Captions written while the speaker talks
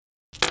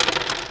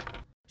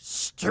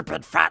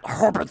stupid fat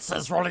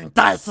hobbitses rolling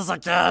dices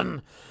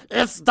again.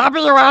 It's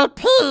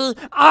WLP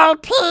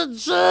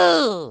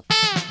RPG!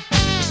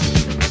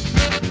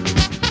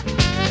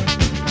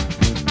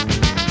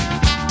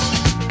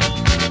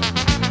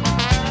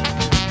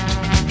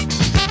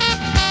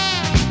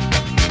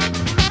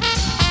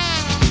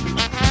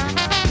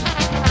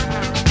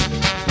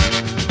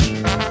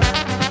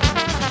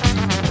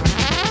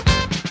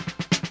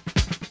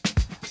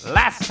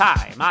 Last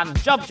time on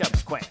Jub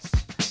Jub's quest,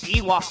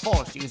 Ewok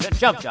Force user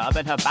Jub Jub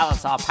and her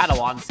Balasar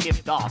Padawan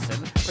Skip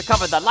Dawson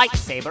recovered the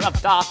lightsaber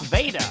of Darth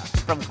Vader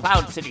from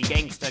Cloud City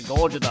gangster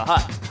Gorge of the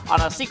Hutt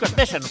on a secret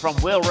mission from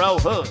Wilro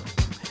Hood.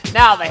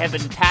 Now they have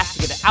been tasked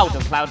to get out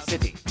of Cloud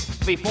City.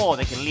 Before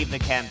they can leave the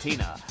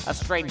cantina, a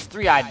strange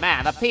three-eyed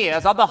man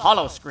appears on the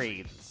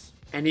holoscreens.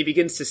 And he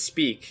begins to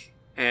speak,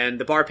 and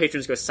the bar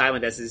patrons go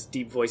silent as his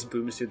deep voice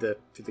booms through the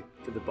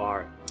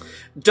bar.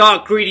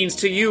 Dark greetings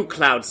to you,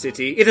 Cloud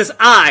City. It is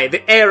I,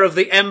 the heir of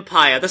the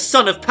Empire, the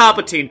son of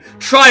Palpatine,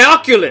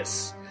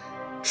 Trioculus!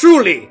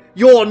 Truly,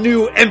 your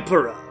new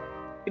Emperor.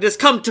 It has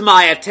come to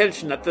my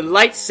attention that the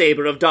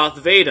lightsaber of Darth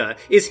Vader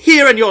is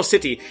here in your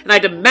city, and I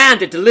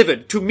demand it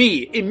delivered to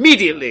me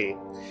immediately.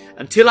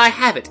 Until I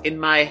have it in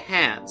my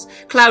hands,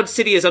 Cloud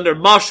City is under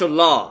martial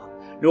law.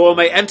 No one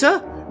may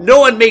enter, no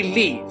one may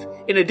leave.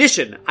 In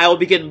addition, I will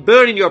begin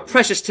burning your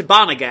precious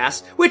Tibanna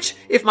gas, which,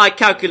 if my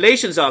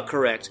calculations are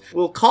correct,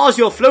 will cause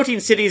your floating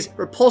city's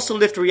repulsor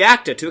lift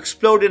reactor to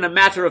explode in a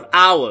matter of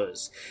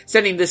hours,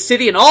 sending the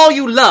city and all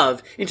you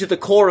love into the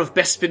core of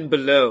Bespin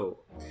below.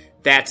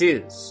 That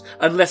is,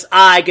 unless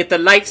I get the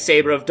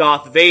lightsaber of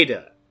Darth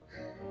Vader.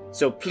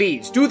 So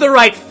please, do the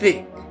right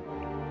thing.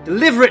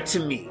 Deliver it to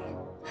me.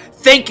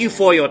 Thank you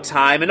for your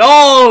time, and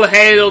all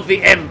hail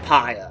the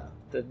Empire.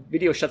 The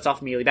video shuts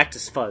off immediately, back to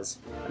Fuzz.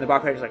 And the bar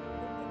operator's like,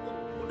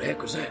 the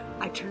heck was that?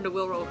 I turn to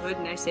Wilro Hood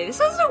and I say, this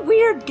is a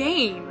weird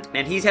game.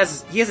 And he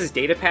has his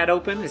data pad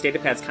open. His data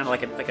pad's kind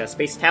of like a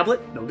space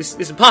tablet. No, this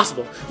is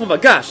impossible. Oh my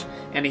gosh.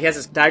 And he has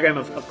this diagram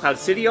of Cloud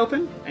City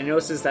open. And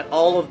notices that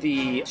all of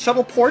the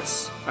shuttle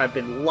ports have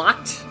been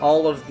locked.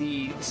 All of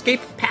the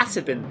escape paths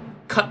have been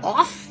cut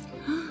off.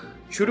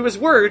 True to his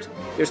word,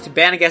 there's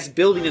Tibanna gas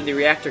building in the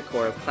reactor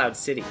core of Cloud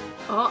City.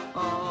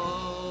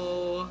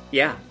 Uh-oh.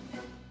 Yeah.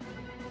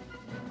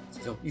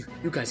 So you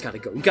guys gotta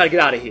go. You gotta get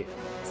out of here.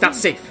 It's not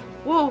safe.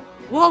 Well,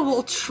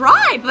 we'll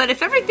try, but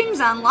if everything's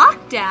on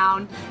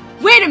lockdown...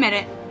 Wait a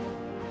minute!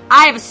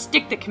 I have a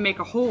stick that can make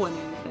a hole in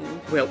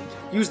anything. Well,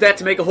 use that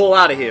to make a hole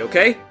out of here,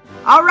 okay?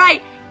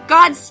 Alright,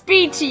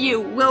 Godspeed to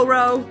you,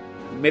 Wilro.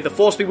 May the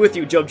Force be with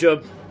you, Jub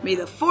Jub. May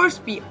the Force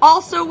be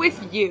also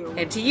with you.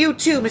 And to you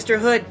too, Mr.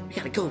 Hood. We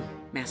gotta go,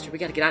 Master. We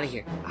gotta get out of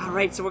here.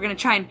 Alright, so we're gonna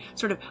try and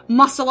sort of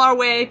muscle our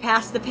way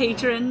past the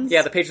patrons.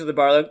 Yeah, the patrons of the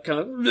bar kind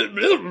of...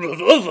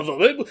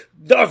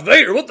 Darth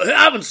Vader, what the hell?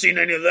 I haven't seen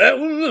any of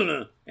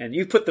that. And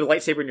you put the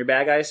lightsaber in your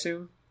bag, I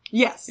assume?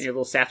 Yes. In your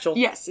little satchel?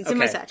 Yes, it's in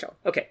my satchel.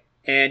 Okay.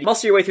 And you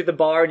muscle your way through the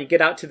bar, and you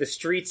get out to the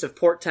streets of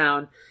Port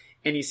Town,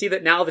 and you see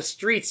that now the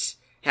streets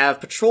have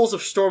patrols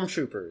of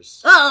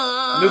stormtroopers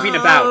moving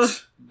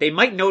about. They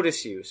might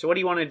notice you, so what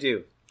do you want to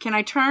do? Can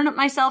I turn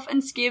myself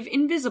and Skiv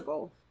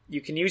invisible?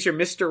 You can use your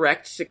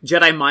misdirect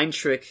Jedi mind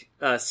trick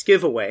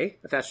Skiv away,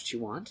 if that's what you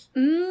want.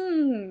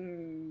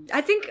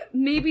 I think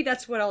maybe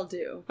that's what I'll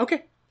do.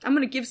 Okay. I'm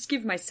gonna give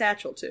Skiv my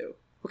satchel, too.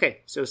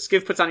 Okay, so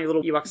Skiv puts on your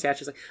little Ewok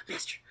satchel. He's like,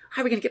 Master,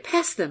 how are we gonna get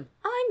past them?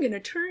 I'm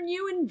gonna turn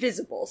you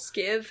invisible,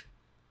 Skiv.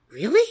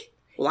 Really?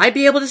 Will I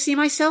be able to see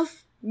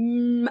myself?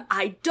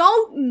 I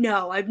don't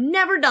know. I've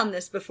never done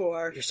this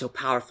before. You're so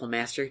powerful,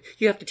 Master.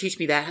 You have to teach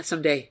me that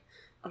someday.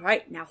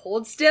 Alright, now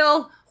hold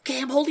still.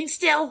 Okay, I'm holding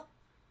still.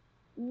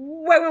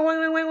 Wing, wing,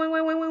 wing, wing, wing,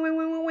 wing, wing, wing,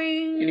 wing,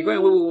 wing. And you're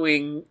going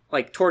wing,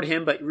 like, toward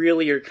him, but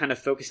really you're kind of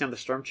focusing on the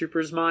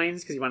stormtroopers'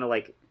 minds, because you want to,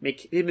 like,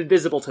 make him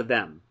invisible to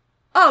them.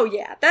 Oh,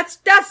 yeah. That's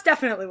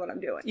definitely what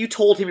I'm doing. You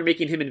told him you're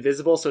making him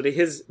invisible, so to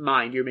his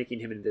mind, you're making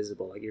him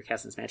invisible. Like, you're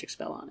casting this magic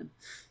spell on him.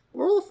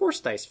 Roll a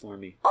force dice for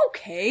me.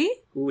 Okay.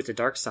 Ooh, it's a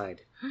dark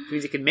side. Which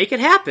means it can make it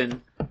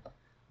happen,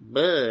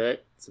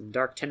 but some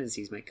dark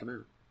tendencies might come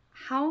out.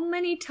 How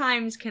many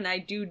times can I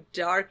do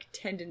dark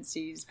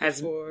tendencies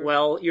before?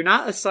 Well, you're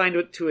not assigned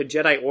to a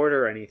Jedi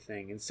Order or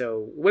anything, and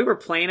so the way we're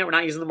playing it, we're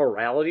not using the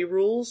morality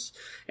rules,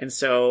 and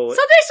so... So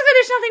basically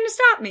there's nothing to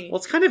stop me. Well,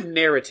 it's kind of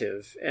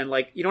narrative, and,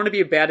 like, you don't want to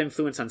be a bad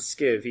influence on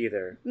Skiv,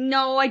 either.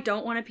 No, I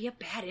don't want to be a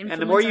bad influence.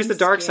 And the more you use the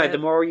dark Skiv, side, the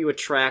more you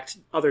attract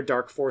other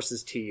dark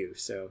forces to you,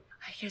 so...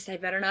 I guess I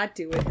better not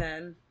do it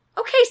then.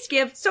 Okay,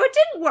 Skiv, so it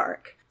didn't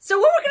work. So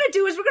what we're gonna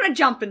do is we're gonna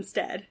jump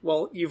instead.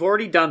 Well, you've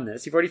already done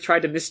this. You've already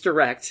tried to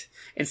misdirect,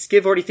 and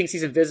Skiv already thinks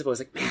he's invisible. He's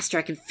like, Master,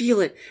 I can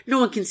feel it. No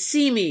one can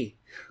see me.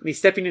 And he's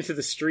stepping into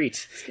the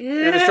street.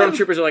 Skiv. And the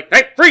stormtroopers are like,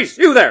 hey, freeze!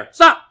 You there!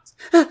 Stop!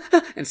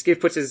 And Skiv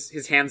puts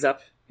his hands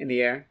up in the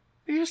air.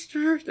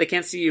 Master! They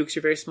can't see you because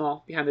you're very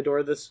small behind the door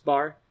of this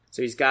bar.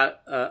 So he's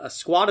got a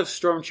squad of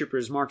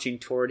stormtroopers marching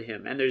toward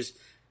him. And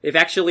they've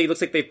actually,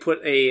 looks like they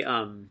put a,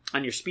 on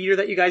your speeder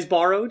that you guys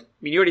borrowed. I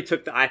mean, you already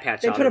took the eye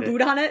patch out of it. They put a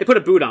boot on it? They put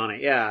a boot on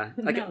it, yeah.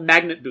 Oh, like no. a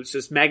magnet boot, so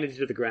it's magneted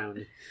to the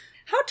ground.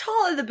 How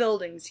tall are the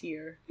buildings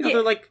here? You know,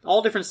 they're like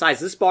all different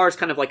sizes. This bar is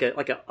kind of like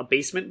a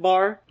basement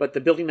bar, but the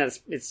building that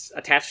it's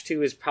attached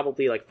to is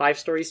probably like 5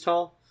 stories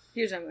tall.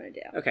 Here's what I'm going to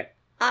do. Okay.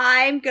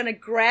 I'm going to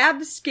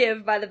grab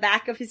Skiv by the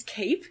back of his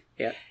cape.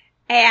 Yeah.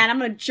 And I'm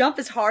going to jump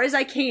as hard as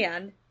I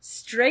can,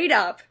 straight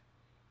up.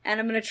 And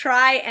I'm going to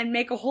try and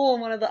make a hole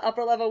in one of the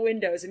upper level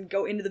windows and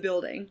go into the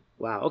building.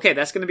 Wow. Okay,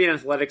 that's going to be an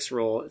athletics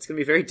roll. It's going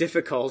to be very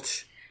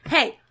difficult.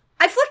 Hey,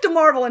 I flicked a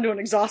marble into an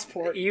exhaust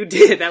port. You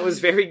did. That was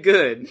very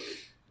good.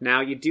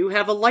 Now, you do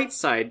have a light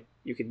side.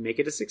 You could make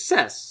it a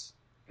success.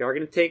 You are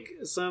going to take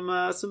some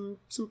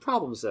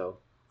problems, though.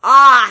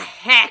 Ah,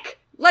 heck.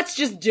 Let's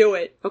just do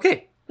it.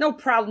 Okay. No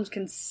problems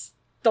can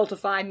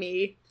stultify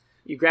me.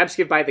 You grab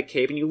Skiv by the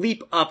cape and you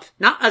leap up,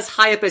 not as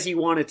high up as you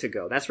wanted to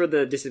go. That's where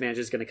the disadvantage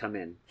is going to come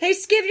in. Hey,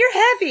 Skiv, you're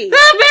heavy.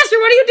 Ah, Master,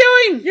 what are you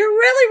doing? You're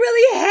really,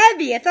 really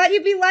heavy. I thought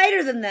you'd be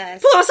lighter than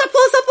this. Pull us up,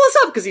 pull us up, pull us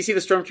up! Because you see the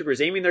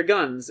stormtroopers aiming their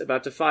guns,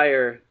 about to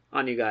fire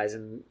on you guys,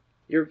 and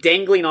you're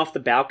dangling off the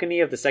balcony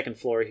of the second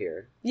floor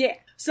here. Yeah.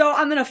 So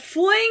I'm going to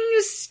fling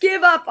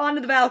Skiv up onto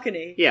the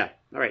balcony. Yeah.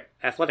 All right.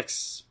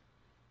 Athletics.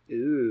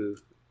 Ooh.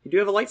 You do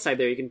have a light side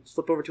there. You can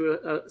flip over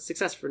to a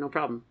success for no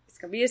problem. It's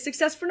going to be a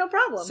success for no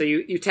problem. So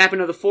you tap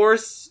into the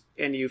force,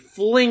 and you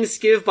fling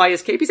Skiv by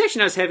his cape. He's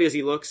actually not as heavy as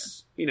he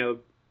looks.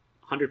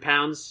 100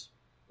 pounds.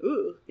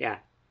 Ooh. Yeah.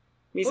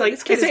 He's Boy,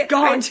 this kid is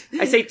gaunt.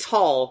 I say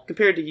tall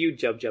compared to you,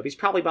 Jub Jub. He's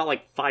probably about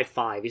like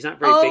 5'5". He's not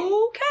very big.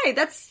 Okay,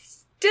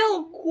 that's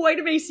still quite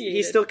emaciated.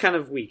 He's still kind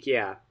of weak,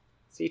 yeah.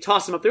 So you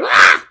toss him up there.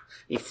 Ah!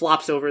 He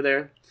flops over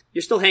there.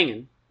 You're still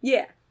hanging.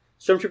 Yeah.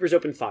 Stormtroopers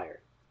open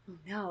fire. Oh,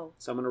 no.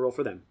 So I'm going to roll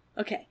for them.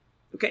 Okay.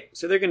 Okay,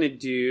 so they're going to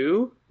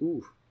do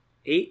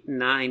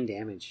 8-9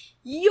 damage.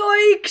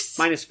 Yikes!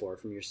 -4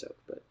 from your soak,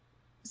 but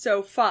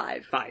So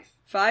 5. 5.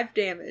 5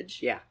 damage.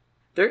 Yeah.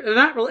 They're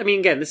not really... I mean,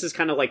 again, this is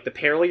kind of like the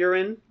peril you're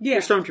in. Yeah.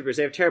 They're stormtroopers.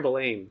 They have terrible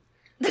aim.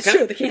 That's They're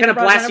true. They're kind of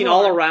blasting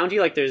all around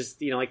you. Like there's,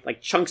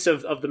 like chunks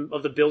of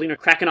the building are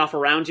cracking off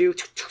around you.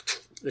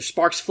 There's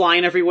sparks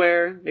flying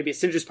everywhere. Maybe it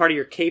singes part of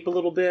your cape a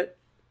little bit.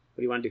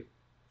 What do you want to do?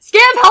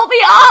 Skiv, help me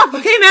up!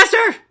 Okay,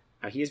 Master!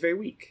 He is very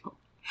weak.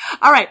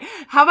 Alright,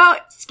 how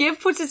about Skiv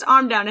puts his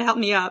arm down to help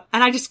me up,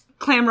 and I just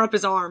clamber up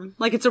his arm,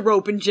 like it's a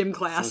rope in gym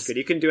class. Sounds good.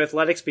 You can do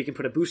athletics, but you can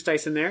put a boost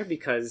dice in there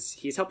because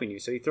he's helping you.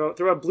 So you throw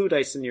a blue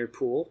dice in your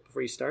pool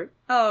before you start.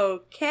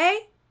 Okay.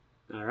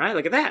 Alright,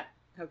 look at that.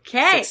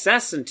 Okay.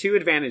 Success and 2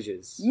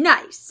 advantages.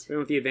 Nice. What do you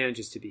want the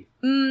advantages to be?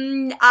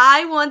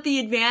 I want the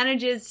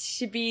advantages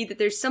to be that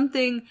there's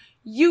something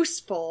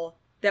useful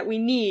that we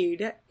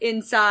need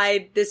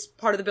inside this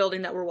part of the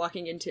building that we're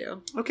walking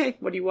into. Okay,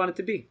 what do you want it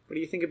to be? What do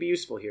you think would be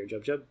useful here,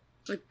 Jub Jub?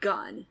 A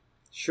gun.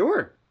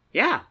 Sure.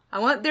 Yeah. I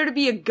want there to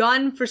be a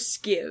gun for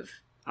Skiv.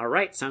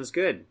 Alright, sounds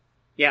good.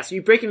 Yeah, so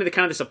you break into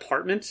this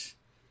apartment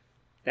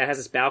that has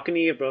this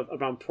balcony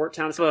around Port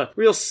Town. It's a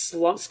real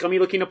scummy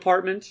looking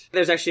apartment.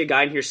 There's actually a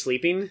guy in here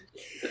sleeping.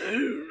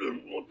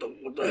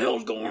 What the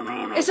hell's going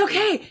on? It's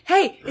okay.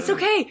 Hey, it's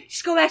okay.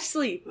 Just go back to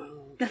sleep.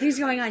 Nothing's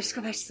going on. Just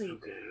go back to sleep.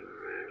 Okay.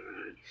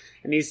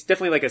 And he's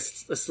definitely like a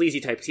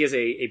sleazy type. He has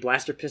a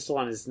blaster pistol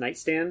on his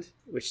nightstand,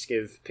 which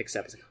Skiv picks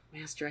up. He's like,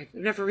 Master, I've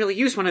never really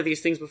used one of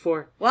these things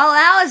before. Well,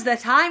 now is the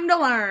time to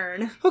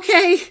learn.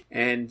 Okay.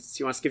 And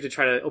so you want Skiv to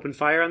try to open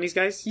fire on these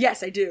guys?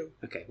 Yes, I do.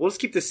 Okay. We'll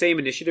just keep the same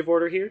initiative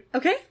order here.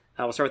 Okay.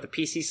 We'll start with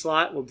the PC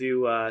slot. We'll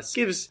do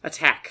Skiv's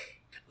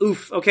attack.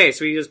 Oof. Okay,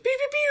 so he goes, pew,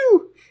 pew,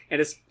 pew. And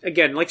it's,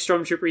 again, like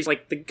Stormtroopers,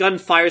 like the gun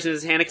fires in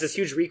his hand. It's this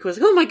huge recoil. It's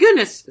like, oh my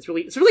goodness. It's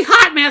really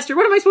hot, Master.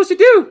 What am I supposed to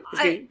do?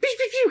 It's getting, pew,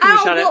 pew, pew.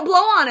 Ow, blow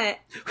on it.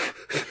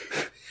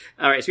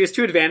 Alright, so he has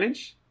 2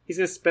 advantage. He's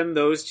going to spend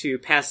those to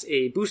pass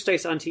a boost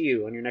dice onto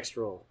you on your next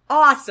roll.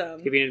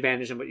 Awesome. Give you an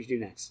advantage on what you do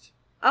next.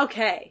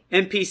 Okay.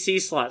 NPC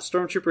slot.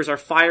 Stormtroopers are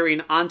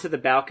firing onto the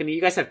balcony.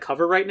 You guys have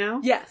cover right now?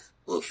 Yes.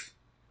 Oof.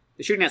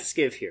 They're shooting at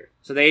Skiv here.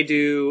 So they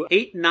do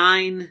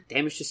 8-9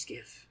 damage to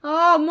Skiv.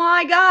 Oh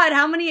my god,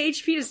 how many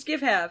HP does Skiv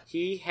have?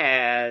 He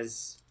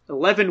has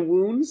 11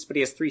 wounds, but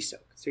he has 3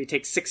 soak. So he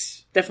takes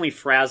 6, definitely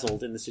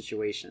frazzled in the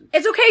situation.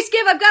 It's okay,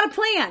 Skiv, I've got a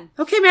plan.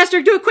 Okay,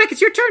 Master, do it quick.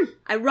 It's your turn.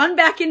 I run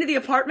back into the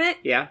apartment.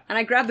 Yeah. And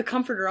I grab the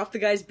comforter off the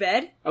guy's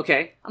bed.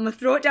 Okay. I'm gonna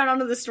throw it down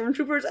onto the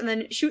stormtroopers and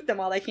then shoot them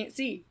while they can't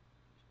see.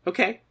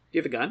 Okay. Do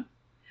you have a gun?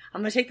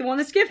 I'm gonna take the one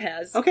that Skiv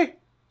has. Okay.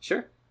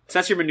 Sure. So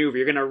that's your maneuver.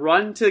 You're gonna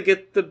run to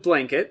get the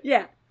blanket.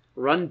 Yeah.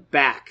 Run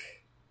back.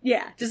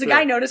 Yeah. Does the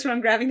guy notice when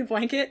I'm grabbing the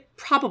blanket?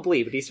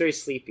 Probably, but he's very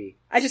sleepy.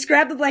 I just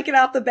grab the blanket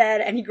off the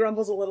bed and he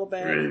grumbles a little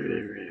bit.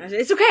 I say,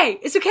 it's okay.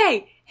 It's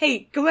okay.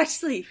 Hey, go back to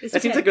sleep. It's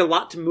that seems like a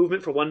lot to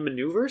movement for one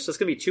maneuver, so it's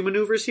gonna be 2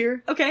 maneuvers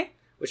here. Okay.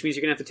 Which means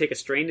you're gonna have to take a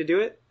strain to do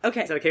it.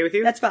 Okay. Is that okay with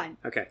you? That's fine.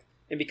 Okay.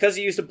 And because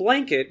you used a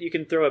blanket, you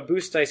can throw a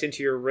boost dice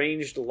into your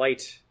ranged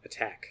light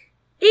attack.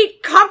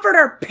 Eat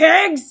comforter,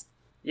 pigs!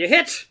 You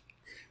hit!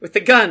 With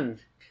the gun.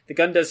 The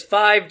gun does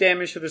 5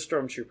 damage to the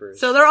stormtroopers.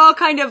 So they're all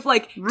kind of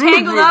like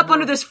tangled up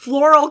under this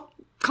floral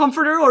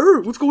comforter. Like,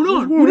 hey, what's going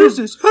on? What is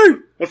this? Hey!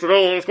 What's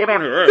going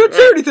on here? Can't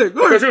see anything.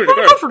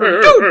 Hey,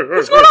 comforter. Dude,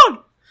 what's going on?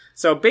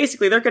 So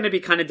basically, they're going to be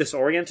kind of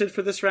disoriented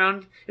for this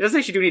round. It doesn't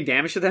actually do any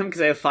damage to them because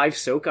they have 5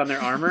 soak on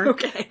their armor.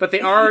 Okay. But they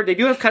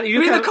do have kind of... I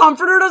mean, the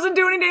comforter doesn't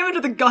do any damage,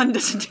 or the gun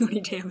doesn't do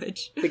any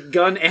damage? The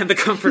gun and the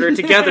comforter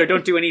together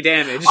don't do any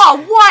damage.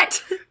 Oh,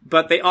 what?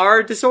 But they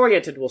are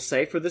disoriented, we'll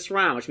say, for this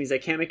round, which means they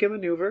can't make a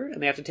maneuver,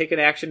 and they have to take an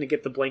action to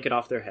get the blanket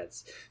off their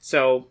heads.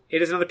 So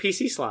it is another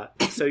PC slot.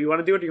 So you want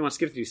to do it, or do you want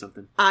Skiv to do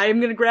something? I'm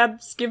going to grab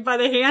Skiv by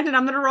the hand, and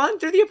I'm going to run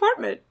through the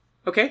apartment.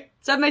 Okay.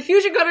 So I have my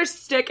fusion cutter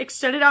stick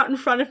extended out in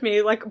front of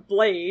me like a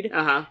blade.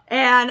 Uh-huh.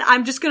 And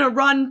I'm just gonna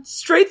run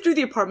straight through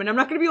the apartment. I'm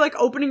not gonna be like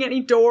opening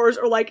any doors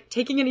or like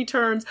taking any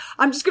turns.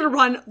 I'm just gonna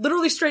run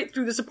literally straight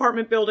through this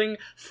apartment building,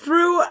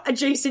 through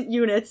adjacent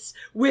units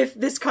with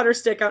this cutter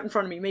stick out in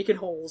front of me, making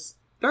holes.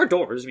 There are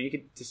doors. I mean, you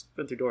could just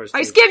run through doors.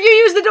 I Skiv, you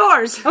use the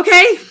doors!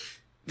 Okay.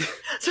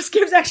 So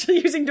Skiv's actually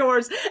using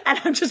doors,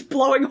 and I'm just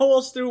blowing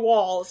holes through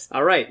walls.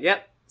 All right.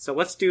 Yep. So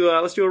let's do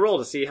a roll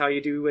to see how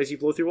you do as you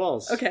blow through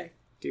walls. Okay.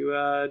 Do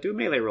a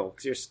melee roll,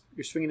 because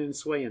you're swinging and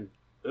swaying.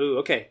 Ooh,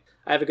 okay.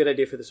 I have a good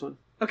idea for this one.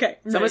 Okay.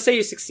 So I'm going to say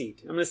you succeed.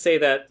 I'm going to say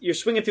that you're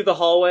swinging through the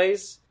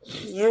hallways,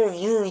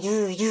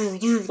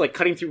 like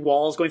cutting through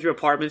walls, going through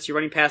apartments. You're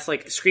running past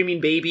like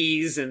screaming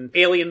babies and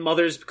alien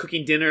mothers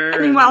cooking dinner.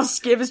 And meanwhile,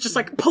 Skiv is just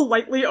like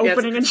politely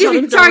opening and Excuse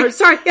me, shutting doors.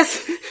 Sorry,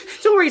 yes.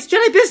 Don't worry, it's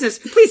Jedi business.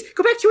 Please,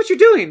 go back to what you're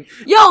doing.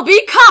 You'll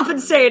be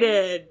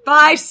compensated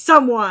by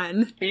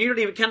someone. And you don't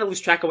even kind of lose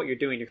track of what you're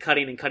doing. You're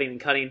cutting and cutting and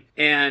cutting.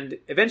 And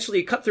eventually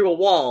you cut through a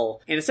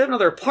wall, and instead of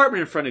another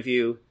apartment in front of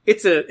you,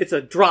 it's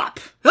a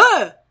drop.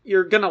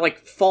 You're gonna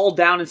like fall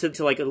down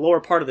into like a lower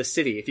part of the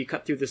city if you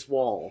cut through this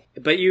wall.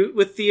 But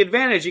with the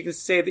advantage, you can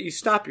say that you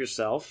stop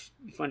yourself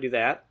if you want to do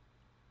that,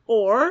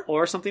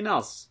 or something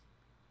else.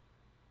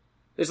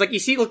 There's like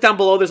look down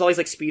below. There's all these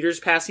like speeders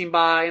passing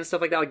by and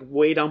stuff like that, like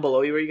way down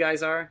below you where you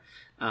guys are,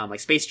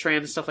 like space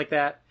trams and stuff like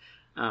that.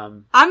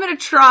 I'm gonna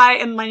try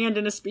and land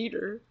in a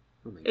speeder.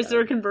 Oh my Is God.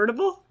 there a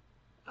convertible?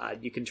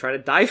 You can try to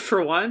dive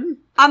for one.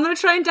 I'm gonna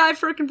try and dive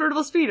for a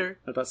convertible speeder.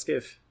 What about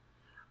Skiv?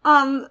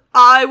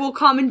 I will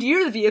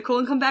commandeer the vehicle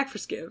and come back for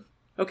Skiv.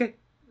 Okay,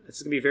 this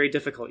is gonna be very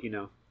difficult, you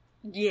know.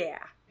 Yeah.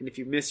 And if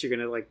you miss, you're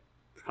gonna like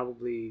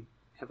probably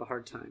have a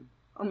hard time.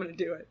 I'm gonna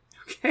do it.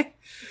 Okay.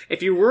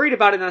 If you're worried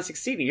about it not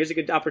succeeding, here's a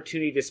good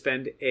opportunity to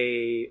spend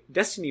a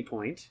destiny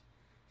point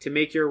to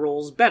make your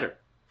rolls better.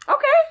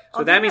 Okay.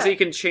 So that means that you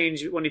can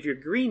change one of your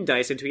green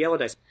dice into a yellow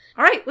dice.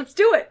 Alright, let's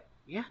do it.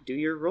 Yeah, do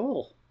your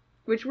roll.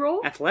 Which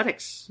roll?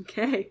 Athletics.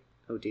 Okay.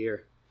 Oh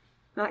dear.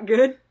 Not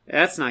good?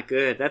 That's not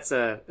good. That's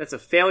a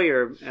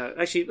failure.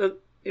 Actually,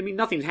 I mean,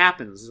 nothing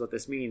happens is what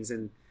this means.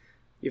 And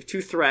you have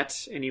 2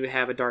 threats, and you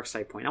have a dark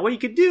side point. Now, what you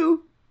could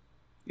do,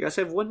 you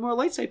also have 1 more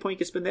light side point. You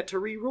can spend that to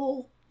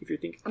re-roll if you're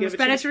thinking. I'm gonna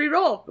spend it to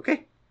re-roll.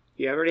 Okay.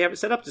 You already have it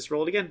set up. Just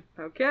roll it again.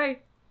 Okay.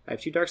 I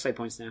have 2 dark side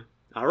points now.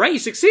 All right, you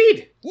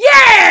succeed.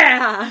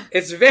 Yeah!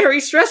 It's very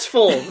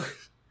stressful.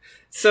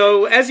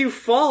 So as you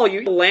fall,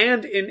 you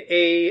landed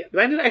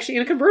actually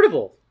in a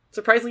convertible.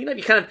 Surprisingly enough,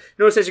 you kind of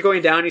notice as you're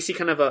going down, you see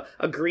kind of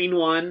a green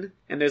one,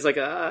 and there's like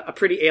a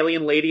pretty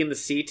alien lady in the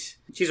seat.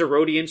 She's a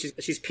Rhodian.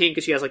 She's pink,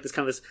 and she has like this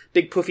kind of this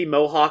big poofy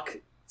mohawk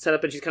set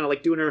up, and she's kind of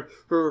like doing her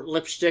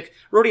lipstick.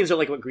 Rhodians are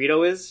like what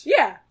Greedo is.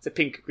 Yeah. It's a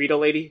pink Greedo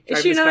lady.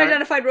 Is she an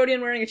unidentified Rhodian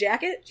wearing a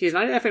jacket? She's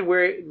an unidentified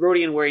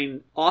Rhodian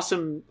wearing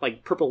awesome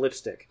like purple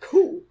lipstick.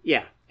 Cool.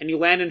 Yeah. And you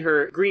land in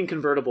her green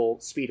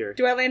convertible speeder.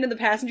 Do I land in the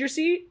passenger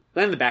seat?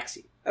 Land in the back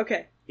seat.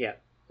 Okay. Yeah.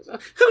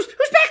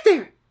 Who's back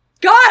there?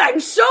 God, I'm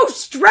so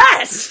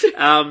stressed!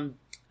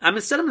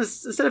 Instead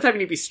of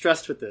having you be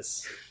stressed with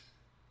this,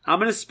 I'm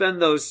gonna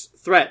spend those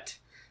threat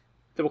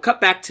that will cut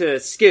back to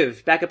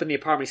Skiv, back up in the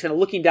apartment. He's kind of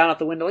looking down out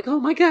the window like,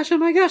 oh my gosh.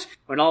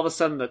 When all of a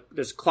sudden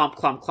there's clomp,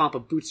 clomp, clomp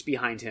of boots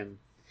behind him.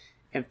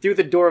 And through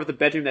the door of the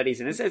bedroom that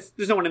he's in,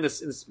 there's no one in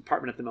this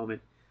apartment at the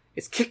moment.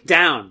 It's kicked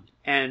down,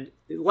 and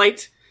the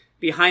light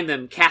behind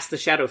them casts the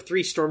shadow of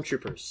 3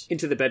 stormtroopers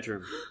into the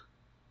bedroom.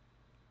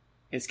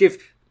 And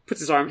Skiv puts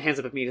his hands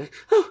up at me. Like,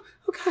 oh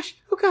gosh.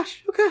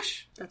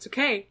 That's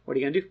okay. What are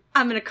you gonna do?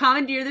 I'm gonna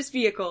commandeer this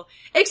vehicle.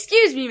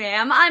 Excuse me,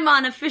 ma'am. I'm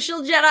on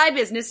official Jedi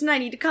business, and I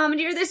need to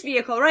commandeer this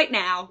vehicle right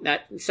now.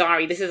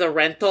 Sorry, this is a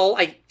rental.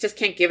 I just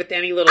can't give it to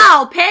any little...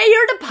 I'll pay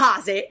your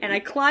deposit, and I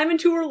climb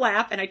into her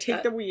lap, and I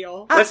take the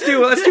wheel. Let's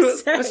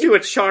do a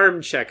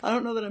charm check. I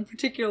don't know that I'm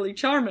particularly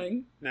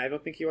charming. No, I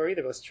don't think you are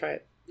either. Let's try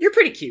it. You're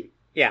pretty cute.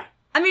 Yeah.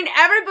 I mean,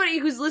 everybody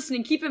who's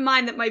listening, keep in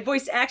mind that my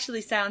voice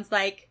actually sounds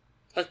like...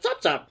 What's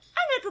up?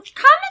 I need to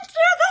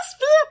commandeer this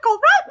vehicle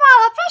right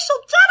now. Official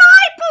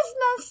Jedi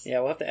business. Yeah,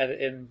 we'll have to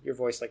edit in your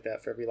voice like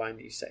that for every line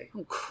that you say.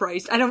 Oh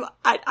Christ! I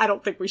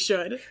don't think we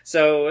should.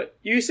 So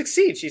you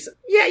succeed. She's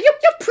you're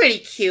pretty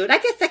cute. I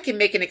guess I can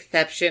make an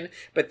exception.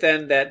 But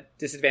then that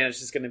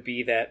disadvantage is going to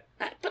be that.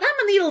 But I'm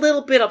gonna need a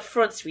little bit up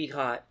front,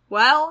 sweetheart.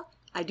 Well,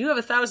 I do have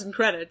 1,000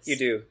 credits. You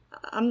do.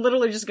 I'm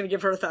literally just going to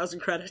give her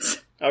 1,000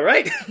 credits. All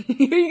right.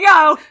 Here you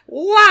go.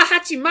 Wow,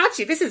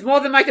 Hachimachi, this is more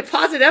than my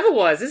deposit ever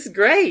was. This is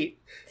great.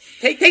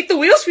 Take the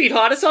wheel,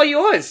 sweetheart. It's all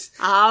yours.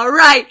 All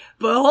right,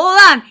 but hold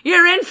on.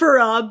 You're in for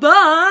a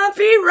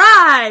bumpy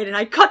ride. And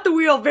I cut the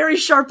wheel very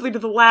sharply to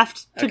the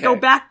left to go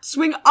back,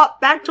 swing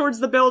up, back towards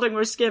the building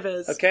where Skiv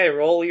is. Okay,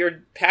 roll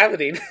your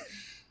paddling.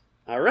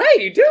 All right,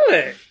 you do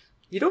it.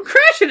 You don't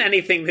crash in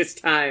anything this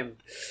time.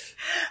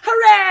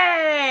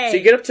 Hooray! So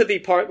you get up to the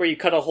part where you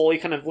cut a hole. You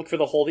kind of look for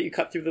the hole that you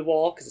cut through the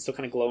wall because it's still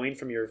kind of glowing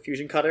from your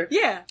fusion cutter.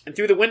 Yeah. And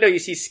through the window, you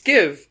see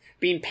Skiv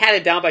being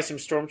patted down by some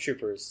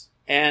stormtroopers.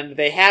 And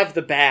they have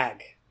the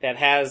bag that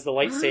has the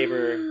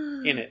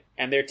lightsaber in it.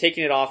 And they're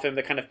taking it off him.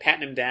 They're kind of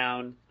patting him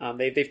down.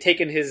 They've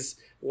taken his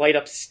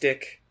light-up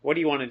stick. What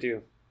do you want to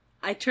do?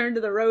 I turn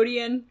to the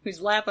Rodian,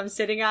 whose lap I'm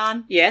sitting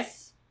on.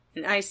 Yes?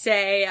 And I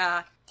say,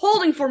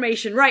 holding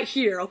formation right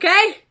here,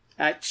 okay?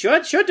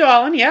 Sure,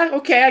 darling. Yeah,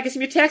 okay. I guess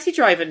I'm your taxi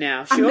driver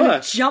now. Sure. I'm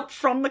gonna jump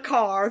from the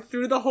car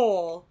through the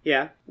hole.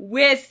 Yeah.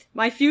 With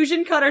my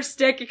fusion cutter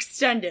stick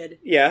extended.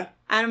 Yeah.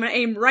 And I'm gonna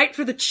aim right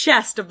for the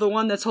chest of the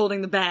one that's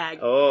holding the bag.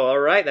 Oh,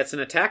 alright. That's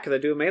an attack. They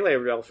do a melee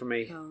roll for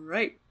me.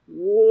 Alright.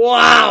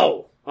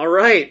 Wow!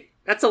 Alright.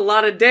 That's a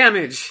lot of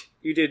damage.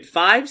 You did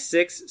 5,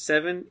 6,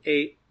 7,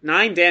 8,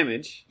 9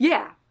 damage.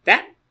 Yeah.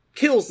 That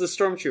kills the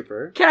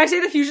stormtrooper. Can I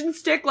say the fusion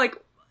stick,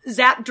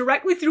 zap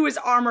directly through his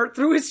armor,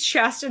 through his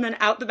chest, and then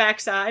out the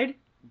backside?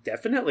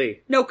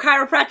 Definitely. No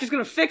chiropractor's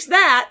gonna fix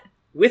that.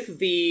 With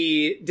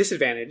the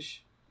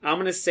disadvantage, I'm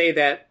gonna say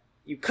that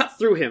you cut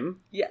through him.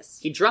 Yes.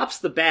 He drops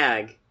the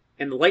bag,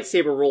 and the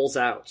lightsaber rolls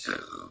out.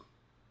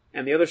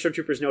 And the other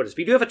stormtroopers notice. But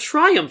you do have a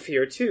triumph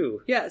here,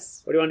 too.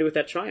 Yes. What do you want to do with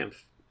that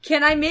triumph?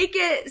 Can I make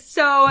it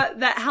so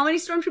that... How many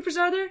stormtroopers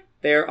are there?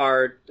 There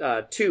are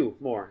 2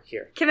 more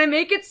here. Can I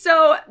make it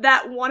so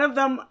that one of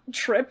them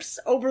trips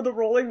over the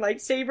rolling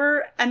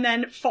lightsaber and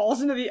then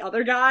falls into the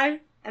other guy,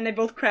 and they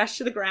both crash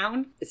to the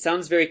ground? It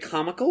sounds very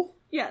comical.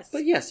 Yes.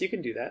 But yes, you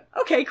can do that.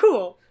 Okay,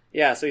 cool.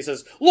 Yeah, so he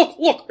says,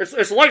 look, it's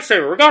a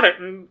lightsaber, we got it!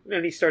 And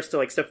he starts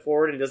to, step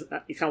forward, and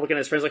he's kind of looking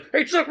at his friends like,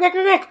 hey, Chuck, look!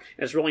 And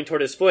it's rolling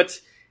toward his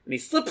foot, and he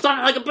slips on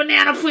it like a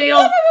banana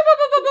peel!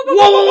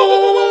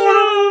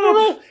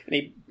 Whoa!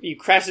 And he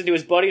crashes into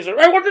his buddies, like,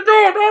 hey, what you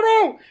doing?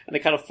 No! And they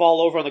kind of fall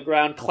over on the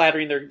ground,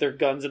 clattering their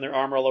guns and their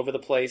armor all over the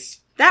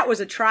place. That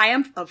was a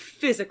triumph of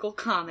physical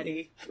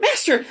comedy.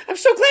 Master, I'm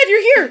so glad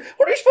you're here!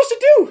 What are we supposed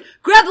to do?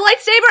 Grab the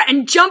lightsaber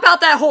and jump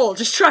out that hole,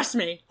 just trust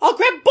me. I'll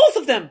grab both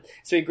of them!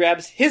 So he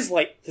grabs his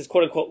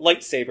quote-unquote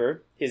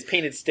lightsaber, his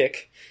painted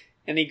stick,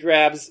 and he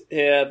grabs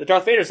the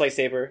Darth Vader's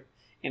lightsaber,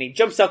 and he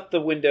jumps out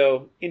the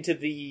window into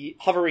the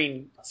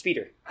hovering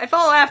speeder. I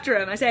follow after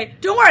him. I say,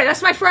 don't worry,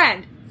 that's my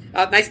friend.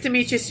 Nice to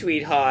meet you,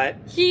 sweetheart.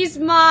 He's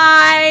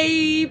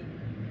my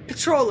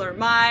patroller,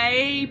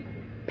 my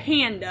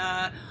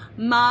panda,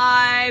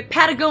 my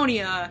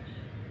Patagonia.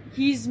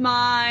 He's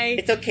my...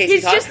 It's okay,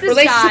 He's sweetheart. just this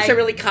Relationships guy. are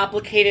really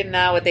complicated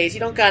nowadays. You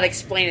don't gotta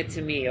explain it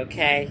to me,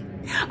 okay?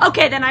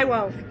 Okay, then I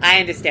won't. I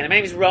understand. My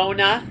name's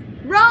Rona.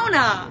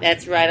 Rona!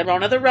 That's right. I'm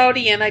Rona the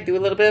Rodian. I do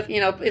a little bit of,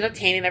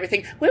 entertaining and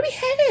everything. Where are we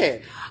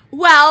headed?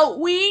 Well,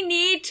 we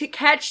need to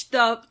catch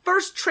the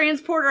first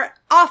transporter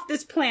off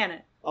this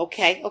planet.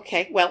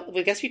 Okay. Well,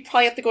 I guess we'd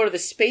probably have to go to the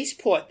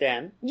spaceport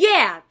then.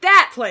 Yeah,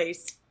 that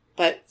place.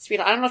 But,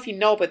 sweetheart, I don't know if you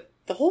know, but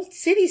the whole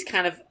city's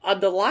kind of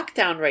under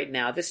lockdown right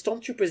now. There's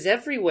stormtroopers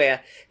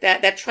everywhere.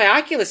 That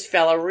Trioculus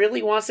fella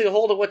really wants to get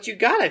hold of what you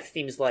got, it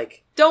seems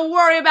like. Don't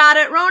worry about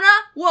it, Rona.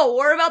 We'll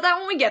worry about that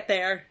when we get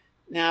there.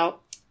 Now,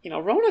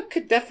 Rona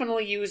could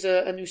definitely use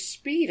a new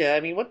speeder. I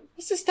mean,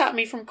 what's to stop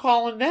me from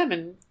calling them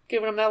and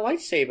giving them that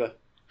lightsaber?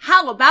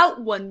 How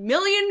about 1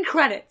 million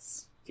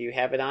credits? Do you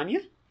have it on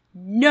you?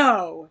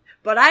 No,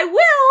 but I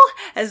will,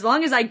 as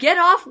long as I get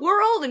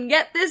off-world and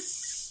get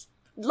this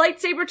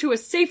lightsaber to a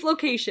safe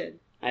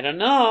location. I don't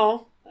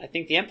know. I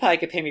think the Empire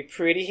could pay me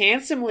pretty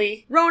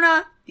handsomely.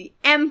 Rona, the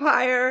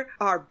Empire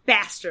are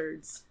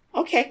bastards.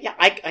 Okay, yeah,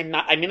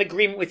 I'm in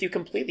agreement with you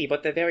completely,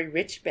 but they're very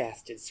rich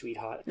bastards,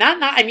 sweetheart.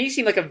 I mean, you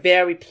seem like a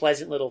very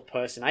pleasant little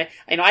person.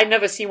 I've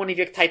never seen one of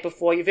your type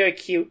before. You're very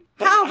cute.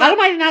 But how am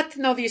I not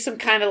to know that you're some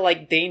kind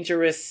of,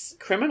 dangerous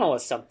criminal or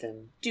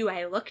something? Do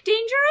I look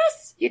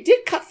dangerous? You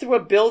did cut through a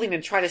building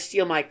and try to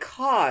steal my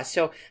car,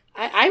 so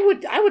I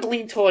would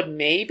lean toward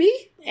maybe.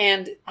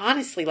 And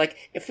honestly,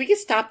 if we get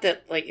stopped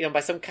at, by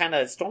some kind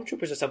of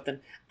stormtroopers or something,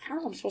 I don't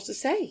know what I'm supposed to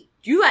say.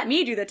 You let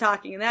me do the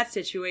talking in that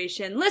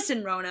situation.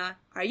 Listen, Rona,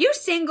 are you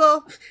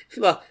single?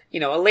 Well,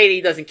 a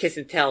lady doesn't kiss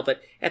and tell,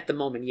 but at the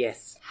moment,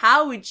 yes.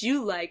 How would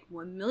you like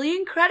 1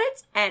 million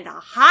credits and a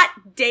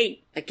hot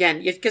date?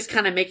 Again, you're just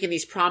kind of making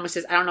these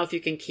promises. I don't know if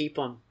you can keep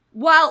them.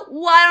 Well,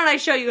 why don't I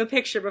show you a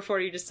picture before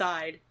you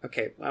decide?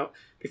 Okay, well,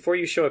 before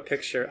you show a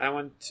picture, I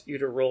want you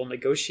to roll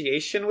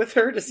negotiation with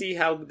her to see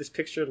how this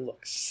picture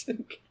looks.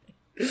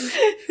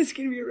 It's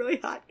gonna be a really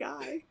hot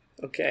guy.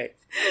 Okay.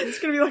 It's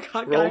gonna be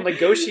hot guy. Roll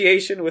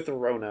negotiation with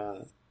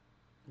Rona.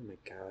 Oh my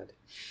god.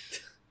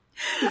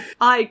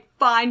 I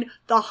find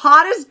the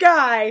hottest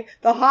guy,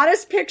 the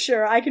hottest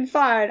picture I can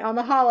find on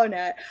the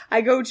HoloNet.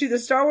 I go to the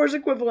Star Wars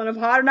equivalent of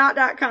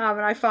hotornot.com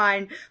and I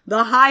find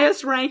the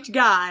highest ranked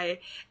guy,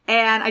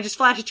 and I just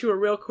flash it to her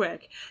real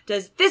quick.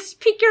 Does this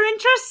pique your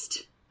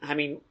interest? I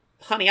mean,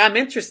 honey, I'm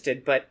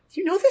interested, but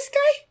do you know this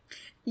guy?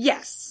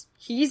 Yes,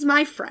 he's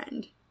my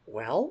friend.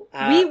 Well,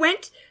 We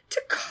went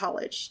to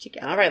college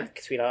together. all right,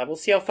 sweetheart. We'll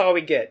see how far we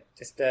get.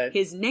 Just,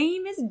 His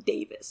name is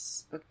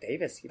Davis. look,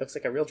 Davis. He looks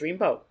like a real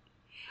dreamboat.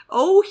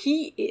 Oh,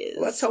 he is.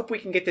 Let's hope we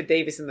can get to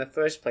Davis in the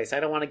first place. I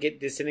don't want to get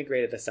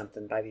disintegrated or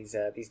something by these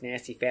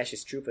nasty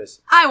fascist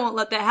troopers. I won't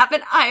let that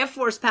happen. I have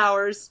force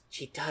powers.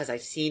 She does.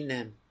 I've seen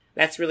them.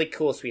 That's really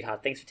cool,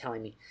 sweetheart. Thanks for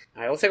telling me.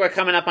 All right, looks like we're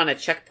coming up on a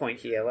checkpoint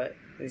here.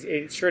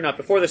 Sure enough,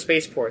 before the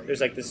spaceport, there's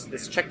like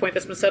this checkpoint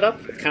that's been set up.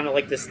 It's kind of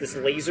like this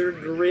laser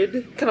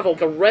grid, kind of like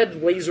a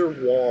red laser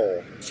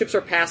wall. Ships are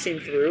passing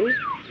through,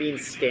 being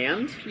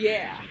scanned,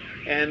 Yeah.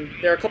 and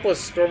there are a couple of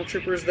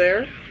stormtroopers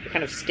there. They're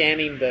kind of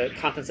scanning the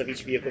contents of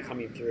each vehicle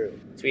coming through.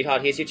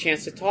 Sweetheart, here's your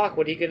chance to talk.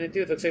 What are you going to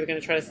do? It looks like they're going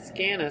to try to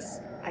scan us.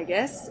 I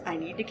guess I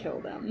need to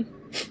kill them.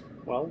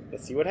 Well,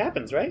 let's see what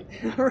happens, right?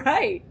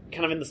 Right.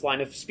 Kind of in this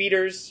line of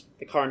speeders.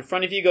 The car in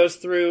front of you goes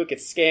through,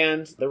 gets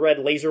scanned, the red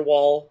laser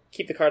wall,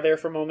 keep the car there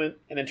for a moment,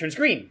 and then turns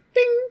green.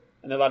 Ding!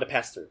 And they're allowed to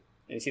pass through.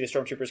 And you see the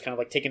stormtroopers kind of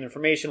like taking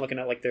information, looking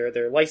at like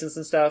their license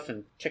and stuff,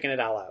 and checking it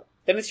all out.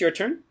 Then it's your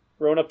turn.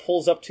 Rona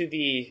pulls up to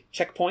the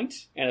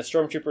checkpoint, and a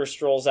stormtrooper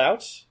strolls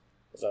out.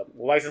 There's a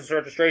license and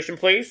registration,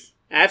 please.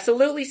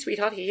 Absolutely,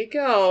 sweetheart. Here you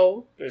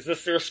go. Is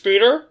this your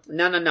speeder?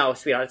 No,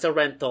 sweetheart. It's a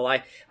rental.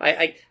 I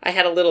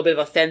had a little bit of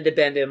a fender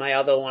bender in my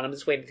other one. I'm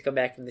just waiting to come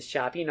back from the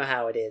shop. You know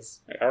how it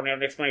is. I don't have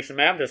an explanation,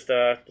 ma'am. Just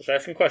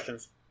asking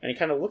questions. And he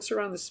kind of looks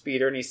around the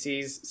speeder and he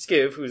sees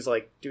Skiv, who's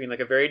like doing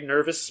like a very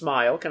nervous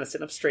smile, kind of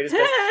sitting up straight as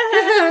best.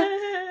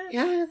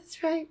 Yeah,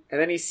 that's right.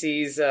 And then he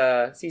sees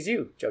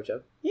you,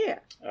 Jojo. Yeah.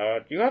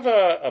 Do you have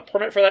a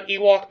permit for that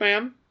Ewok,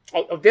 ma'am?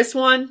 Oh, this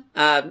one?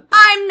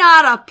 I'm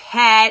not a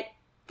pet.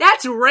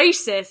 That's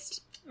racist.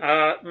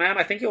 Ma'am,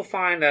 I think you'll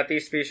find that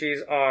these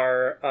species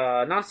are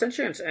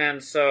non-sentient,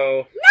 and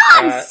so...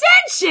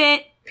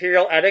 Non-sentient?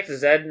 Imperial Edict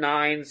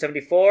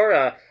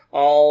Z974,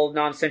 all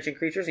non-sentient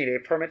creatures need a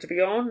permit to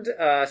be owned,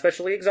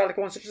 especially exotic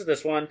ones such as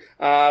this one.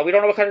 We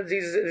don't know what kind of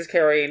disease it is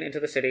carrying into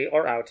the city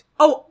or out.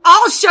 Oh,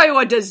 I'll show you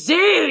a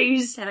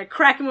disease! And I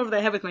crack him over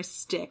the head with my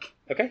stick.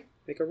 Okay,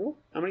 make a roll.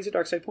 How many's a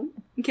dark side point?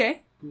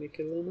 Okay. Make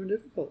it a little more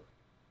difficult.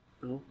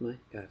 Oh my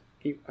god.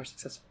 You are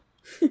successful.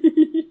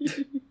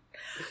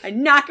 I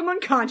knock him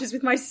unconscious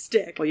with my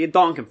stick. Well, you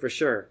donk him for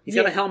sure. He's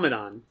got a helmet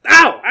on.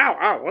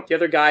 Ow! What? The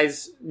other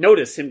guys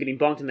notice him getting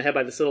bonked in the head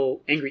by this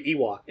little angry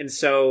Ewok. And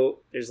so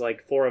there's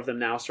like 4 of them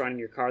now surrounding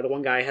your car. The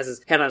one guy has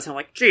his head on his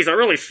helmet like, geez, they're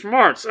really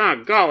smart.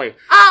 Oh, golly.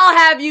 I'll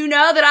have you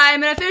know that I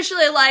am an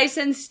officially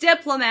licensed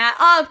diplomat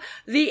of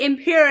the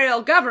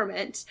Imperial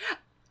government.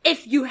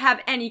 If you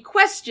have any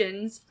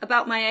questions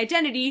about my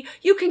identity,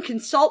 you can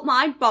consult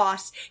my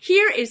boss.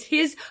 Here is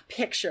his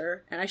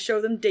picture. And I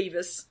show them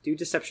Davis. Do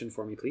deception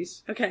for me,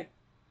 please. Okay.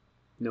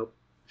 Nope.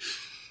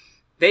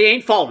 They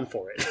ain't falling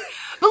for it.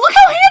 But look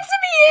how handsome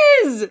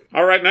he is!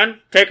 All right, men.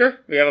 Take her.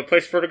 We have a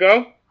place for her to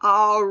go.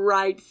 All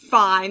right,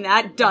 fine.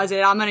 That does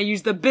it. I'm gonna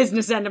use the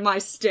business end of my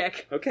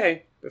stick.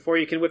 Okay. Before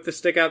you can whip the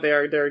stick out,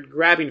 they're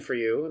grabbing for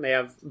you, and they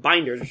have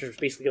binders, which are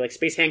basically like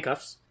space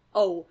handcuffs.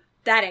 Oh,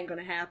 that ain't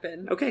gonna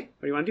happen. Okay.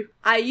 What do you want to do?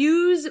 I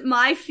use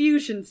my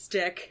fusion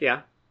stick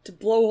Yeah. to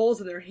blow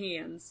holes in their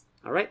hands.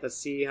 All right. Let's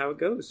see how it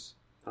goes.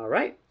 All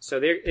right. So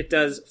there, it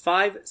does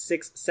 5,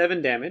 6,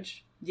 7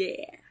 damage.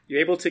 Yeah. You're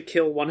able to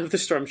kill one of the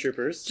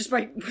stormtroopers. Just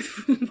by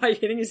by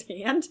hitting his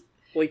hand?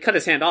 Well, you cut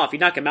his hand off. You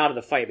knock him out of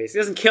the fight, basically.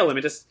 It doesn't kill him.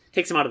 It just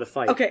takes him out of the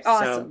fight. Okay,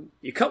 awesome. So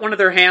you cut one of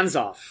their hands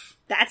off.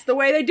 That's the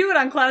way they do it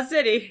on Cloud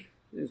City.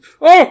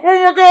 Oh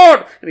my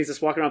god! And he's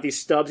just walking around with these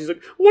stubs. He's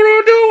like, what do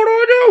I do? What do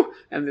I do?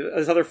 And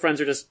his other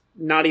friends are just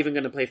not even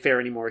going to play fair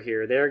anymore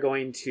here. They're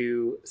going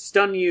to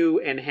stun you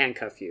and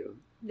handcuff you.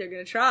 They're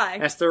gonna try.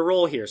 That's their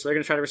role here. So they're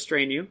going to try to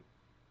restrain you.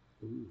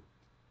 Ooh.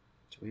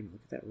 Joanna,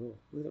 look at that roll.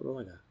 Look at that roll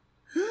I got.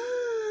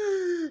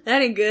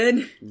 That ain't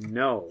good.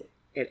 No,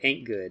 it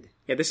ain't good.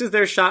 Yeah, this is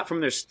their shot from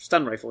their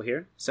stun rifle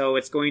here. So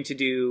it's going to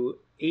do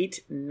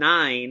 8,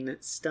 9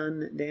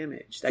 stun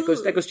damage. That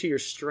goes to your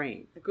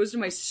strain. It goes to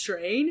my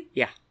strain?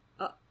 Yeah.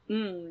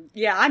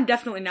 Yeah, I'm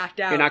definitely knocked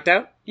out. You're knocked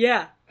out?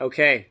 Yeah.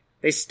 Okay.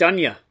 They stun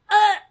you.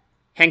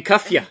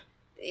 Handcuff you.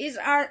 These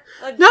aren't...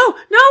 No!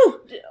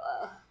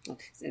 And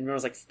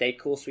everyone's like, stay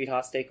cool,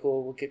 sweetheart, stay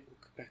cool. We'll get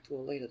back to it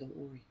later, don't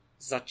worry.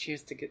 This is our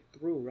chance to get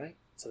through, right?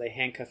 So they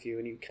handcuff you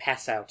and you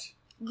pass out.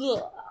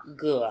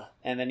 Gah.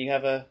 And then you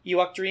have a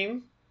Ewok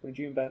dream. What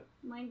do you dream about?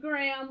 My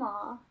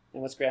grandma.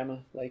 And what's grandma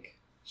like?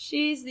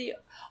 She's the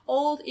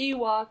old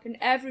Ewok and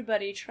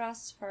everybody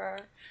trusts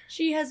her.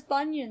 She has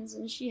bunions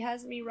and she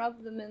has me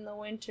rub them in the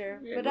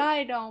winter, but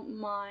I don't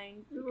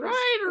mind.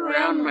 Right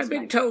around my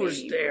big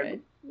toes there.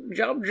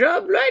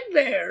 Jub, right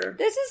there.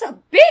 This is a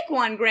big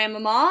one,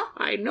 Grandmama.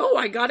 I know,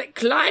 I got it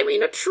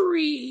climbing a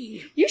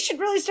tree. You should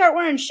really start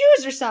wearing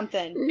shoes or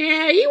something.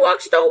 Nah,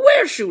 Ewoks don't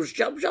wear shoes,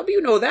 Jub.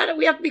 You know that.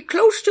 We have to be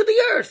close to the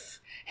earth.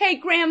 Hey,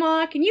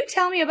 Grandma, can you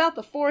tell me about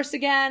the Force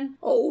again?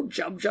 Oh,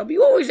 Jub,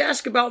 you always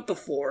ask about the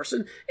Force,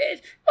 and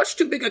it's much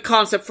too big a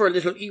concept for a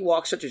little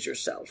Ewok such as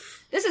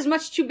yourself. This is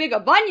much too big a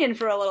bunion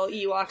for a little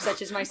Ewok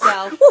such as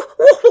myself.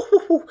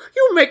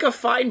 You make a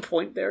fine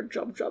point there,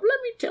 Jub. Let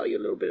me tell you a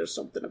little bit of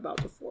something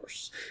about the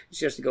Force.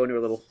 She has to go into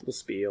a little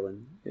spiel,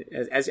 and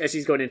as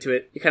she's going into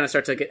it, you kind of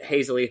start to get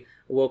hazily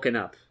woken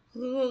up.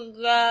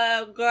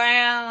 Grandma,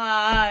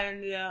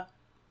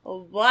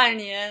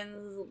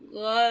 bunions.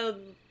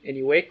 And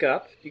you wake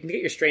up. You can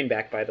get your strain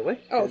back, by the way.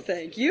 Oh,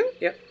 thank you.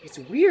 Yep. It's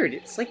weird.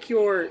 It's like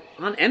you're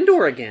on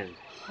Endor again.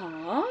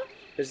 Huh?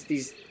 There's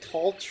these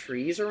tall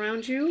trees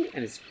around you,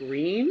 and it's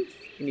green,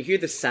 and you hear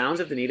the sounds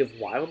of the native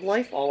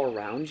wildlife all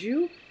around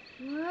you.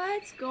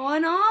 What's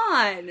going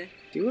on?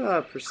 Do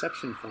a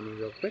perception for me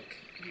real quick.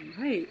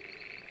 Right.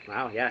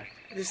 Wow, yeah.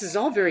 This is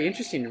all very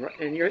interesting,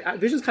 and your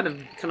vision's kind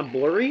of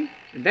blurry.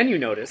 And then you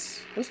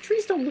notice, those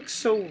trees don't look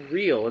so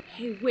real.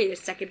 Hey, wait a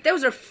second.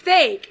 Those are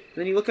fake. And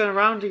then you look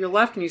around to your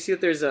left, and you see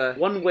that there's a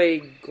one-way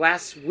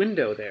glass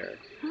window there.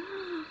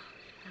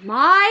 Am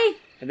I?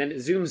 And then it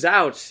zooms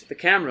out, the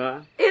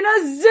camera. In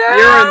a zoo?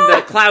 You're in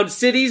the Cloud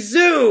City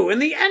Zoo, in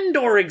the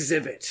Endor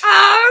exhibit.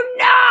 Oh,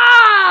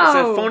 no! It's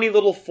a phony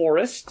little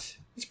forest.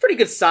 It's a pretty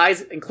good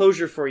size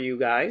enclosure for you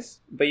guys.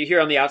 But you hear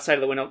on the outside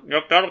of the window,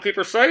 "Yep, that'll keep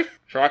her safe.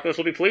 Chocolates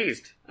will be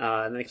pleased."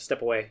 And then you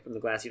step away from the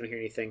glass, you don't hear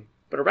anything.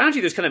 But around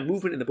you, there's kind of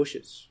movement in the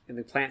bushes and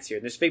the plants here.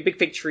 There's big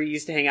fake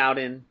trees to hang out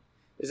in.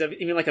 There's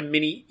even like a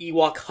mini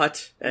Ewok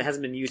hut that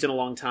hasn't been used in a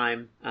long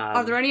time.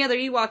 Are there any other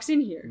Ewoks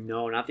in here?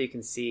 No, not that you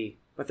can see.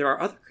 But there are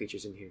other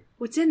creatures in here.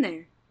 What's in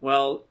there?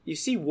 Well, you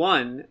see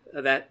one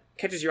that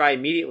catches your eye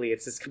immediately.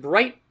 It's this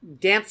bright,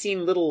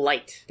 dancing little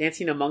light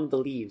dancing among the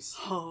leaves.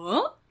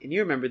 Huh? And you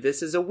remember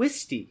this as a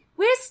Wisty.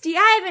 Wisty,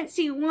 I haven't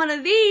seen one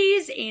of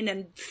these in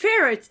a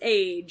ferret's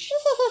age.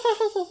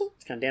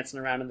 It's kind of dancing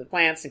around in the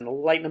plants and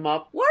lighting them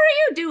up. What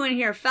are you doing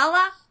here,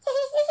 fella?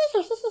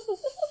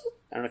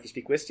 I don't know if you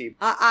speak Wisty.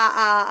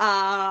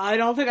 I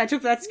don't think I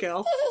took that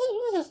skill.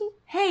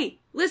 Hey,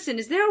 listen,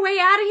 is there a way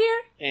out of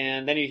here?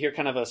 And then you hear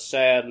kind of a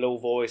sad, low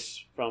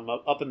voice from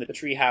up in the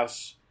tree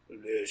house.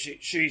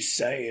 She's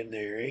saying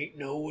there ain't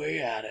no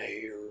way out of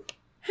here.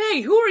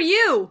 Hey, who are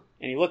you?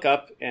 And you look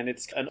up, and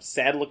it's a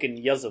sad-looking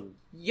Yuzum.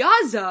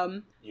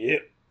 Yuzum?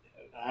 Yep.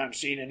 I haven't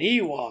seen an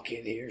Ewok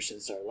in here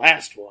since our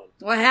last one.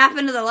 What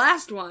happened to the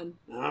last one?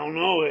 I don't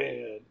know.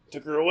 They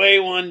took her away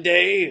one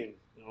day,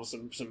 and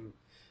some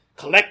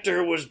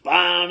collector was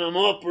buying them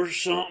up or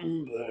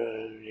something,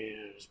 but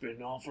it's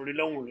been awfully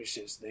lonely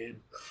since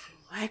then.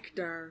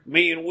 Collector.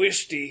 Me and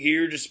Wisty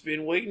here just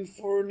been waiting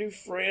for a new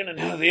friend, and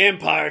now the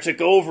Empire took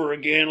over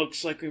again.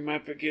 Looks like we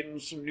might be getting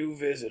some new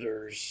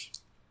visitors.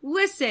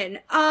 Listen,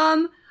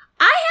 I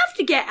have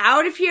to get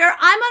out of here.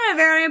 I'm on a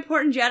very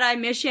important Jedi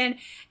mission,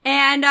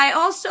 and I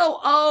also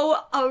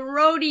owe a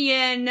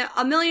Rodian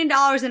 $1 million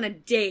in a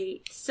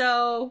date,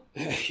 so...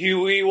 You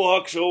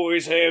Ewoks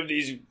always have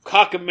these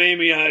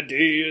cockamamie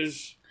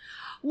ideas.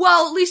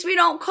 Well, at least we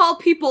don't call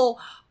people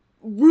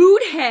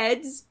rude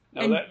heads.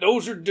 Now,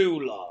 those are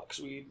Dulocks.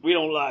 We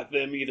don't like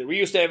them either. We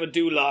used to have a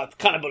Duloc,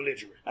 kind of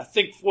belligerent. I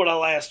think what I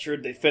last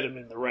heard, they fed him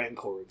in the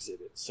Rancor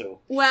exhibit, so...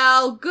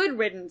 Well, good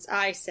riddance,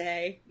 I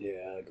say.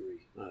 Yeah,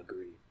 I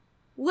agree.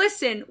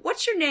 Listen,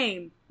 what's your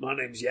name? My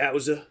name's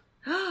Yowza.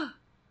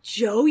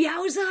 Joe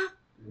Yowza?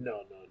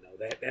 No.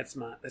 That's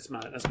my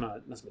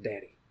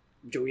daddy.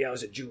 Joe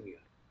Yowza Jr.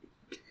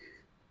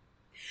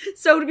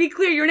 So to be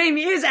clear, your name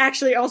is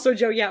actually also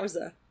Joe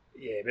Yowza.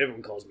 Yeah, but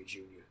everyone calls me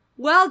Junior.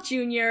 Well,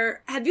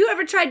 Junior, have you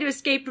ever tried to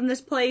escape from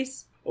this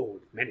place? Oh,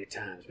 many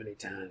times, but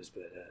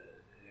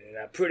I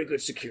got pretty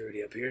good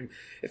security up here, and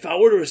if I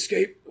were to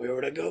escape, where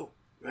would I go?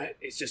 Right?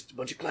 It's just a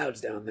bunch of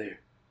clouds down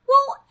there.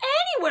 Well,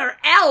 anywhere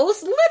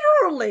else,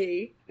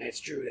 literally.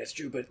 That's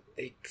true, but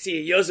they see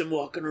a Yuzum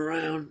walking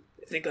around.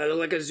 They think I look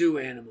like a zoo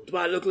animal. Do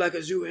I look like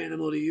a zoo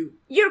animal to you?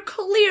 You're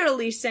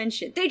clearly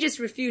sentient. They just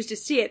refuse to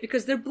see it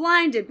because they're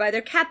blinded by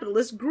their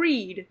capitalist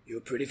greed. You're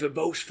pretty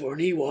verbose for an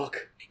Ewok.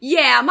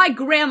 Yeah, my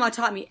grandma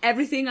taught me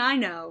everything I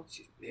know.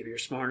 Maybe you're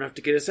smart enough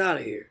to get us out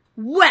of here.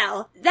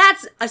 Well,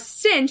 that's a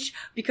cinch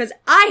because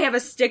I have a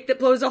stick that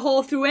blows a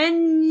hole through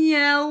and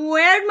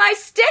where'd my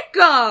stick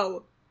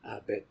go? I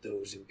bet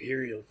those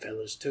Imperial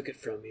fellas took it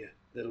from you.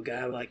 Little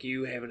guy like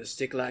you having a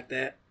stick like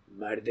that,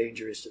 mighty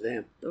dangerous to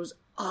them. Those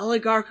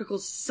oligarchical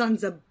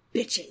sons of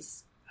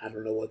bitches. I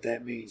don't know what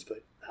that means,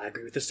 but I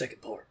agree with the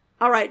second part.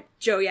 All right,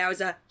 Joe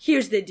Yowza,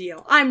 here's the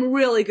deal. I'm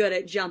really good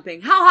at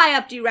jumping. How high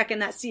up do you reckon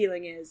that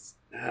ceiling is?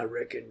 I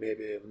reckon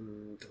maybe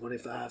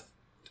 25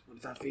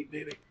 feet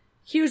maybe.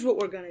 Here's what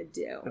we're gonna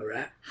do. All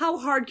right. How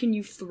hard can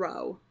you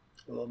throw?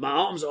 Well, my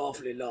arms are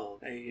awfully long.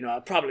 And, I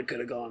probably could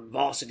have gone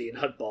varsity in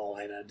hutball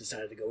had I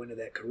decided to go into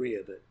that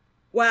career, but...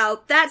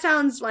 Well, that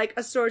sounds like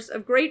a source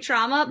of great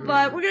trauma,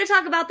 but we're gonna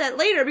talk about that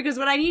later because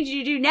what I need you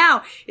to do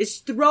now is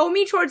throw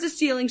me towards the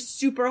ceiling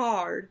super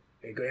hard.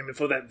 Are you aiming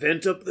for that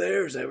vent up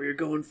there? Is that what you're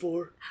going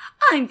for?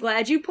 I'm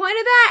glad you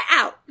pointed that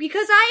out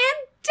because I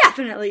am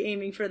definitely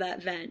aiming for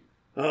that vent.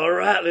 All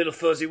right, little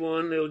fuzzy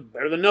one.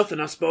 Better than nothing,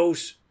 I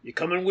suppose. You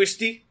coming,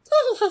 Wisty?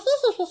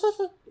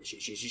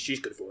 She's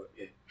good for it,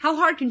 yeah. How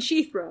hard can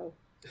she throw?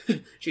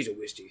 She's a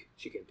Wisty.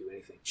 She can't do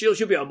anything.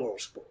 She'll be our moral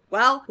support.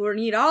 Well, we'll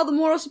need all the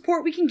moral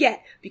support we can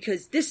get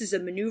because this is a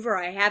maneuver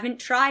I haven't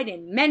tried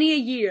in many a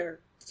year.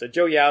 So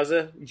Joe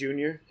Yowza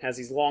Jr. has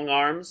these long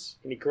arms,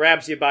 and he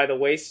grabs you by the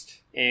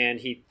waist, and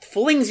he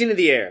flings you into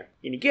the air.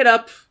 And you get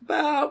up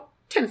about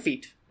 10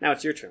 feet. Now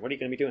it's your turn. What are you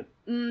going to be doing?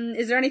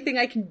 Is there anything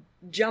I can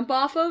jump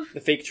off of? The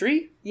fake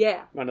tree?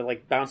 Yeah. Want to,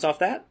 bounce off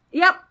that?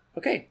 Yep.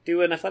 Okay,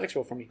 do an athletics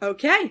roll for me.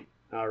 Okay.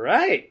 All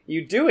right.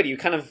 You do it. You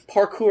kind of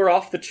parkour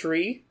off the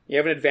tree. You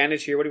have an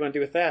advantage here. What do you want to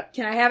do with that?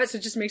 Can I have it so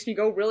it just makes me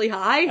go really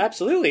high?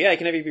 Absolutely. Yeah, you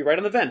can have you be right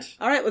on the vent.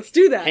 All right, let's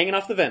do that. Hanging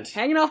off the vent.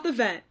 Hanging off the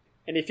vent.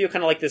 And you feel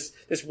kind of like this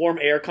warm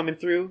air coming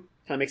through.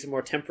 Kind of makes it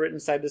more temperate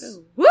inside this.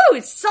 Woo,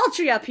 it's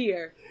sultry up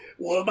here.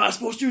 What am I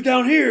supposed to do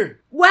down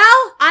here?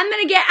 Well, I'm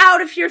gonna get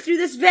out of here through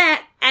this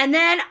vent, and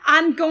then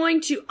I'm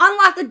going to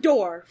unlock the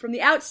door from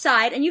the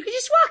outside, and you can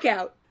just walk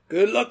out.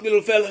 Good luck,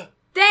 little fella.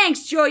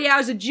 Thanks, Joe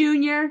Yowza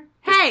Jr.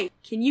 Hey,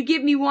 can you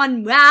give me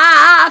one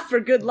for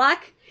good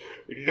luck?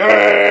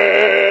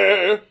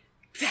 Yeah.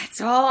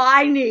 That's all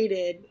I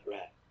needed.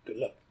 Right. Good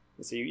luck.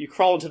 So you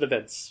crawl into the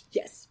vents.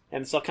 Yes.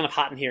 And it's all kind of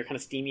hot in here, kind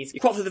of steamy. You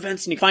crawl through the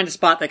vents and you find a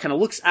spot that kind of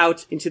looks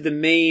out into the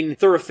main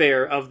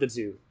thoroughfare of the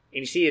zoo. And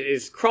you see it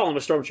is crawling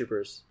with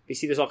stormtroopers. You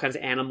see there's all kinds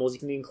of animals. You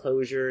can see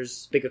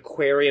enclosures, big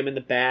aquarium in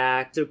the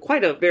back. So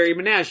quite a very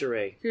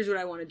menagerie. Here's what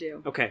I want to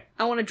do. Okay.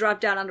 I want to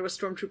drop down onto a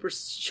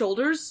stormtrooper's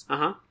shoulders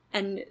Uh-huh.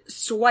 and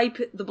swipe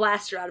the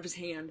blaster out of his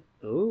hand.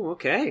 Oh,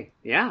 okay.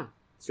 Yeah.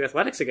 Let's do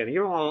athletics again.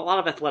 You're doing a lot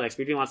of athletics.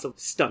 We're doing lots of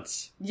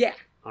stunts. Yeah.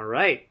 All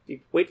right. You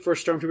wait for a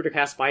stormtrooper to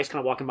pass by. He's kind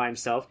of walking by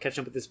himself,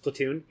 catching up with his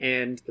platoon.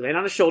 And you land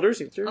on his shoulders.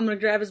 I'm going to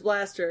grab his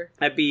blaster.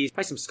 That'd be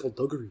probably some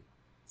skullduggery.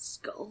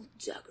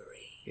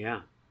 Skullduggery.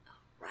 Yeah.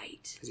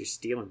 Right. Because you're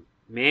stealing.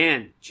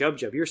 Man, Jub,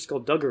 you're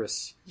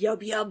skullduggerous.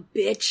 Yub,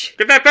 bitch.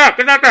 Get that back!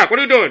 Get that back! What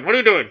are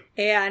you doing?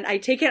 And I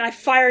take it and I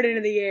fire it into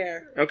the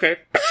air. Okay.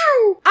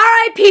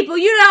 Alright, people,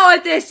 you know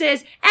what this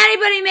is.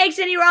 Anybody makes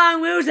any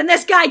wrong moves and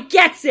this guy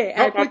gets it.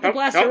 I put the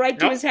blaster right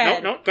to his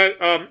head. Okay,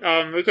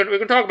 we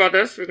can talk about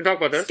this. Stand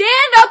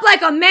up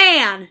like a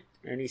man.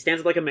 And he stands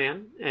up like a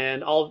man,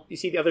 and you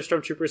see the other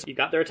stormtroopers, you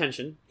got their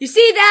attention. You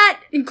see that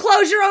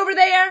enclosure over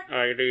there?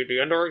 The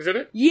Endor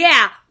exhibit?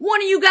 Yeah,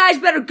 one of you guys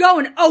better go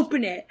and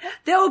open it.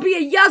 There will be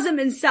a Yuzum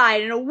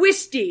inside and a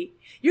Wisty.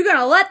 You're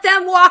gonna let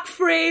them walk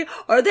free,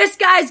 or this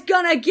guy's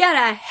gonna get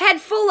a head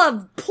full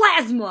of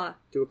plasma.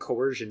 Do a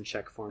coercion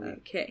check for me.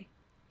 Okay.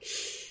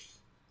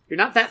 You're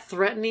not that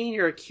threatening,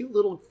 you're a cute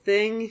little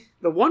thing.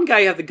 The one guy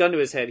you have the gun to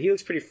his head, he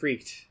looks pretty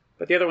freaked.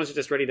 But the other ones are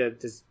just ready to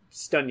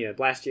stun you,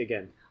 blast you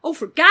again. Oh,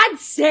 for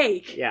God's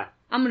sake! Yeah.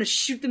 I'm gonna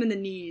shoot them in the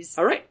knees.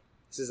 All right.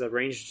 This is a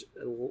ranged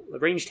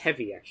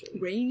heavy, actually.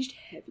 Ranged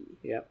heavy.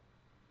 Yep.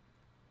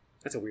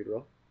 That's a weird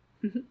roll.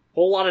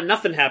 Whole lot of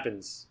nothing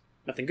happens.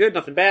 Nothing good,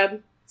 nothing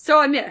bad. So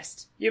I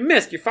missed. You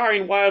missed. You're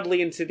firing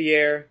wildly into the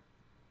air.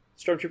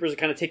 Stormtroopers are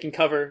kind of taking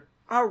cover.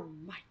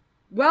 Alright.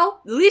 Well,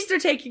 at least they're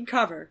taking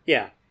cover.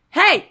 Yeah.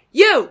 Hey,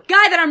 you!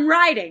 Guy that I'm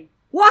riding!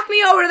 Walk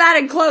me over to that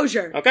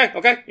enclosure!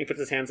 Okay. He puts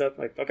his hands up,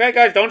 like, okay,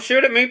 guys, don't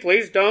shoot at me,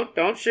 please, don't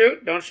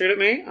shoot at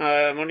me.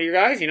 I'm one of you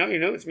guys, you know,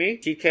 it's me,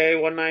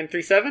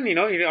 TK1937, you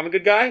know, I'm a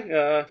good guy,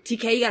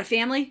 TK, you got a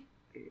family?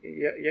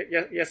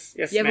 Yes,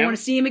 You ever ma'am. want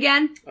to see him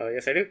again?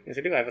 Yes, I do,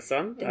 I have a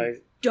son,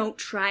 Don't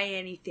try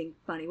anything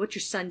funny. What's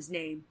your son's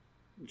name?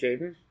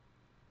 Jaden.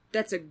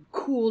 That's a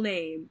cool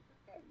name.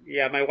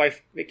 Yeah, my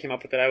wife came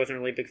up with it, I wasn't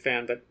really a big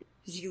fan, but...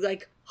 Does he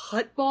like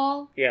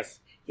hutball? Yes.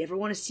 You ever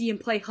want to see him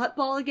play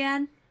hutball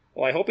again?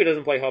 Well, I hope he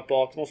doesn't play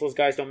hutball, because most of those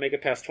guys don't make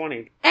it past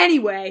 20.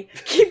 Anyway,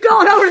 keep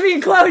going over to the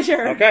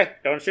enclosure! Okay,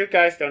 don't shoot,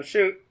 guys, don't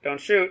shoot. You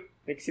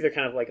can see they're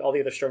kind of like, all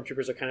the other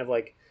stormtroopers are kind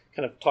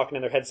of talking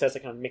in their headsets,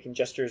 like kind of making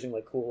gestures and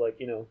like cool, like,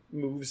 you know,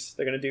 moves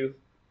they're gonna do.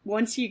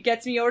 Once he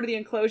gets me over to the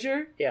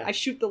enclosure, yeah. I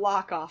shoot the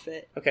lock off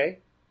it. Okay.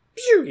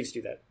 You just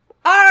do that.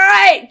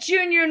 Alright,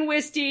 Junior and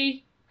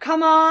Wisty,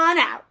 come on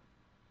out.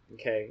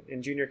 Okay,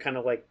 and Junior kind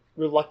of like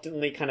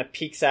reluctantly kind of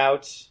peeks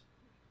out.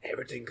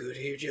 Everything good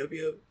here,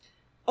 Jub?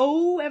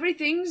 Oh,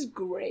 everything's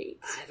great.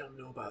 I don't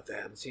know about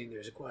that. I'm seeing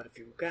there's quite a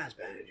few guys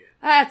behind you.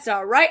 That's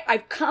alright.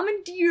 I've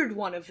commandeered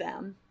one of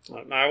them.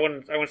 I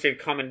wouldn't say you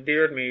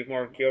commandeered me,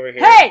 more you over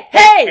here.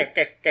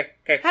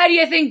 Hey! How do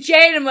you think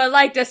Jaden would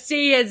like to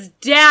see his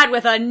dad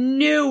with a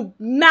new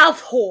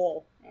mouth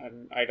hole?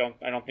 I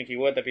don't think he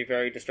would. That'd be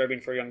very disturbing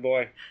for a young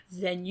boy.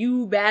 Then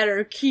you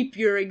better keep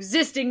your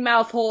existing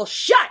mouth hole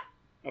shut!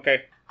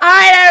 Okay.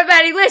 Alright,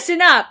 everybody,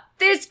 listen up!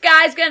 This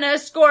guy's gonna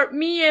escort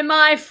me and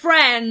my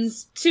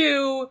friends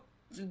to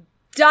the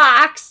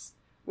docks,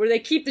 where they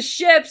keep the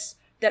ships,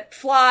 that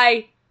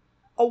fly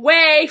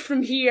away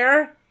from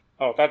here.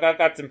 Oh,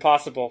 that's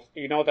impossible.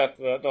 You know that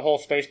the whole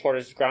spaceport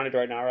is grounded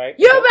right now, right?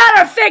 You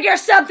better figure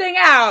something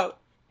out!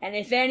 And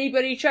if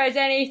anybody tries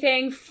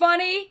anything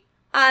funny,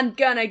 I'm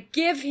gonna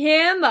give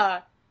him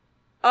a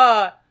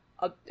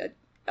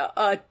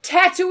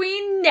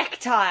Tatooine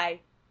necktie.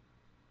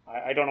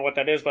 I don't know what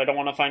that is, but I don't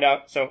want to find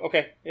out. So,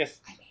 okay, yes.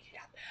 I made it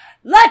up.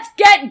 Let's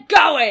get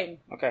going!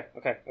 Okay.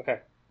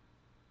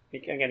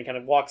 Again, he kind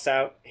of walks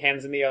out,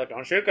 hands in the air.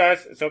 Don't shoot,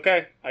 guys. It's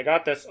okay. I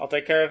got this. I'll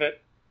take care of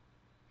it.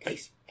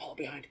 Please, follow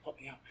behind. Help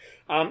me out.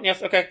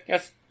 Yes, okay,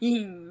 yes.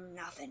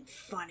 Nothing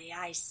funny,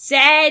 I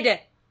said!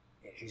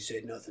 Yeah, you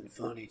said nothing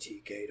funny,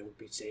 TK. Don't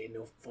be saying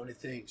no funny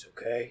things,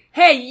 okay?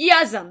 Hey,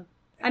 Yuzum!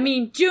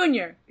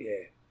 Junior.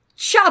 Yeah.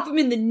 Chop him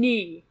in the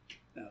knee.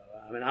 No,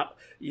 I mean,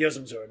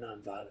 Yuzums are a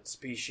non-violent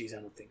species. I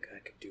don't think I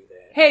could do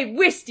that. Hey,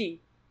 Wisty!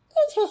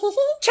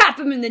 Chop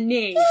him in the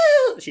knee.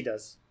 She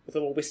does. With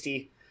little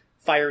wisty,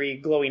 fiery,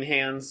 glowing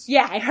hands.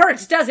 Yeah, it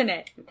hurts, doesn't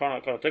it?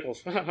 Kind of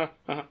tickles.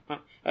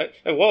 Hey,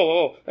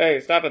 whoa. Hey,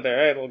 stop it there.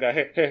 Hey, little guy.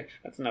 Hey,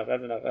 that's enough.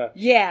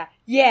 Yeah.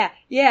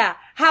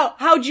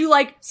 How'd you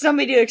like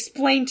somebody to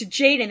explain to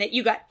Jaden that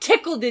you got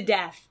tickled to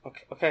death?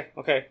 Okay.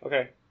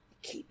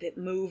 Keep it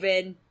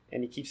moving.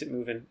 And he keeps it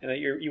moving. And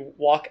you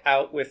walk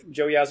out with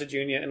Joe Yowza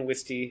Jr. and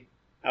Wisty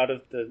out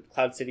of the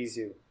Cloud City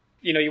Zoo.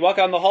 You know, you walk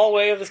out the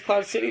hallway of this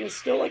Cloud City and it's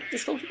still like,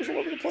 there's still people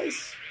all over the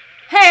place.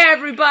 Hey,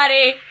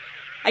 everybody!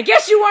 I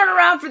guess you weren't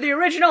around for the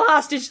original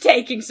hostage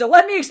taking, so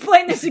let me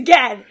explain this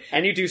again.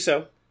 And you do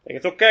so. Like,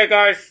 it's okay,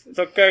 guys. It's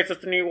okay. It's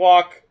just a new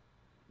walk.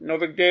 No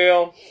big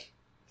deal.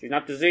 She's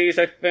not diseased,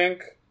 I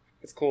think.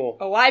 It's cool.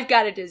 Oh, I've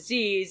got a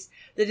disease.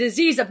 The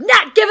disease of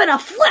not giving a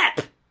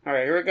flip!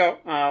 Alright, here we go.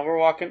 We're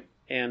walking.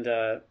 And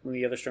when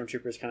the other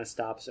stormtroopers kind of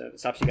stops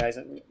you guys.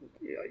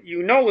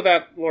 You know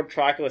that Lord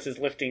Trioculus is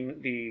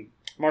lifting the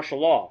martial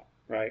law,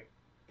 right?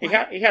 He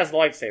has the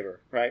lightsaber,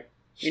 right?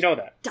 You know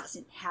that.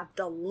 Doesn't have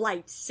the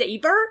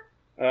lightsaber?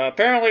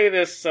 Apparently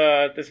this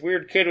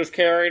weird kid was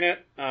carrying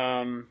it.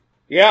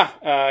 They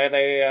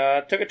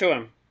took it to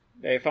him.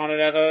 They found it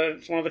at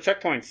one of the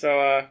checkpoints,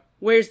 so,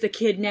 Where's the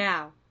kid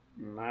now?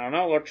 I don't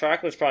know. Lord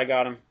Trioculus probably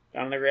got him.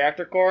 Down in the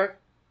reactor core?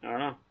 I don't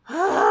know.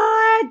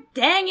 Ah,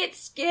 dang it,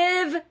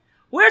 Skiv!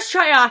 Where's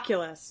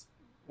Trioculus?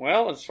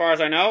 Well, as far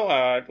as I know,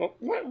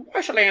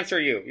 why should I answer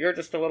you? You're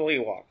just a little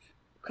Ewok.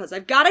 'Cause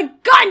I've got a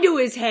gun to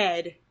his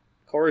head!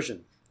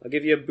 Coercion. I'll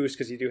give you a boost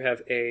because you do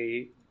have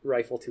a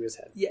rifle to his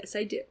head. Yes,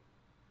 I do.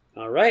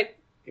 All right.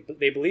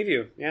 They believe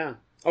you. Yeah.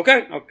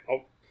 Okay.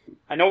 Oh.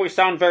 I know we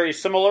sound very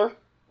similar.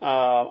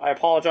 I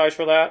apologize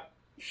for that.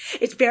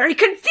 It's very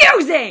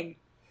confusing!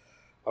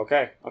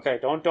 Okay.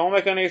 Don't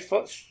make any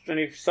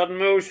sudden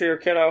moves here,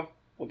 kiddo.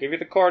 We'll give you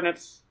the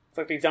coordinates. Looks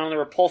like he's down in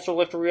the repulsor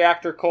lift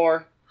reactor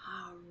core.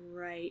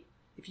 Alright.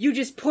 If you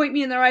just point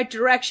me in the right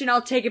direction,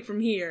 I'll take it from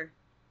here.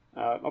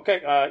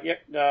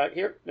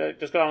 Here.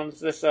 Just go down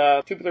this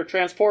tubular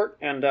transport,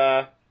 and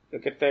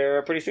you'll get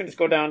there pretty soon. Just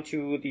go down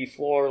to the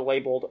floor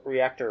labeled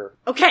reactor.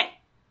 Okay.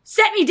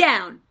 Set me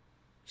down.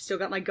 Still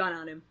got my gun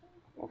on him.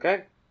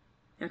 Okay.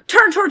 Now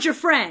turn towards your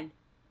friend.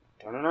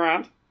 Turning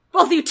around.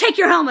 Both of you, take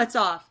your helmets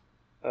off.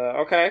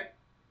 Okay.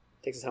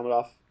 Takes his helmet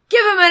off.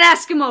 Give him an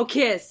Eskimo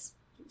kiss.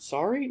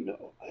 Sorry?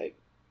 No,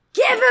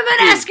 Give him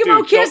an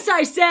Eskimo kiss,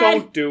 I said!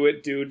 Don't do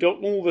it, dude.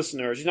 Don't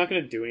listeners. He's not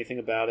going to do anything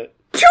about it.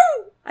 Pew!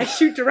 I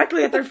shoot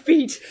directly at their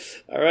feet.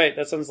 Alright,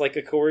 that sounds like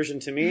a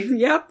coercion to me.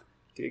 Yep.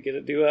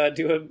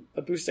 Do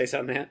a boost dice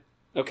on that.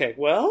 Okay,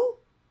 well,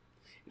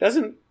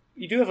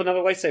 you do have another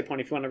lightsaber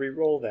point if you want to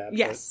re-roll that.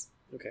 Yes.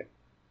 But, okay.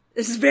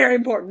 This is very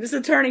important. This is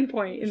a turning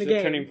point in the game.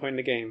 It's a turning point in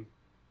the game.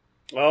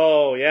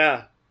 Oh,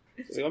 yeah.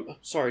 I'm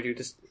sorry,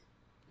 dude.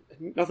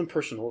 Nothing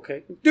personal,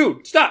 okay?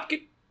 Dude, stop!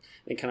 And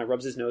he kind of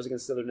rubs his nose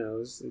against the other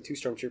nose. The two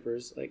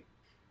stormtroopers, and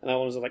that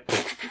one was like,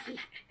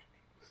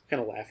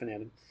 kind of laughing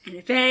at him. And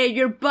if any of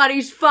your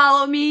buddies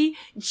follow me,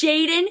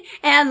 Jaden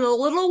and the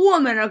little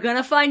woman are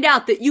gonna find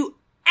out that you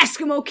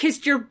Eskimo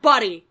kissed your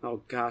buddy.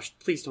 Oh gosh,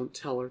 please don't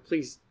tell her,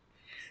 please.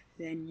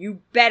 Then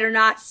you better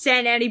not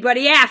send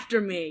anybody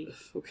after me.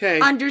 Okay.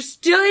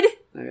 Understood?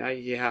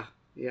 Yeah.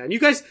 And you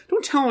guys,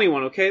 don't tell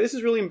anyone, okay? This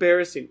is really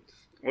embarrassing.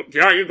 Well,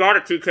 yeah, you got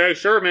it, TK.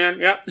 Sure, man.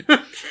 Yep.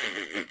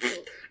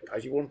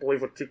 Guys, you wouldn't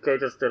believe what TK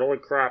just did. Holy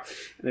crap.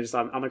 And they're just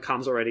on the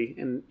comms already.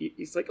 And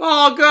he's like,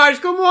 oh, guys,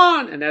 come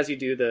on. And as you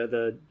do,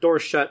 the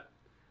doors shut,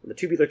 the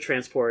tubular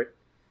transport,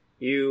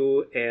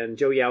 you and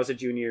Joe Yowza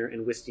Jr.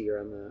 and Wisty are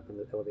on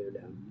the elevator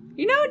down.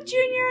 You know,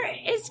 Junior,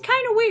 it's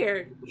kind of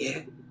weird.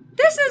 Yeah?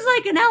 This is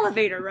like an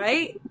elevator,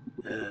 right?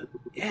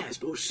 Yeah, I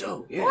suppose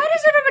so, yeah. Why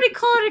does everybody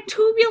call it a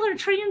tubular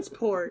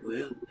transport?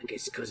 Well, I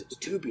guess because it's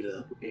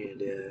tubular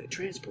and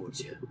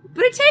transports you.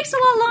 But it takes a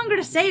lot longer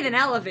to say than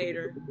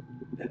elevator.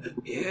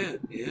 Yeah,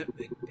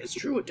 that's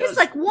true, it does. It's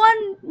like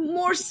one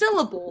more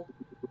syllable.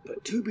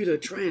 But tubular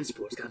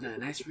transport's got a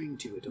nice ring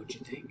to it, don't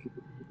you think?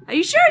 Are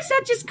you sure it's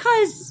not just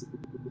because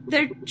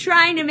they're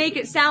trying to make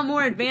it sound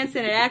more advanced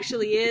than it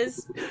actually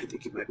is? I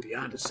think you might be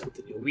onto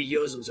something. We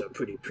Yozums are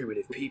pretty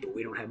primitive people.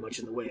 We don't have much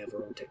in the way of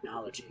our own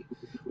technology.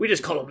 We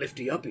just call them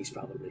lifty-uppies,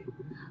 probably.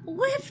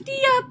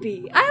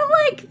 Lifty-uppy.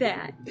 I like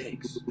that.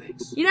 Thanks.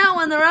 You know,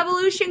 when the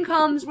revolution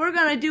comes, we're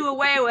gonna do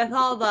away with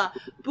all the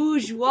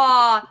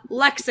bourgeois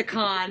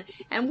lexicon,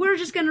 and we're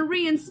just gonna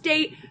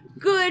reinstate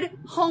good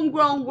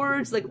homegrown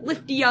words like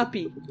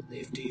lifty-uppy.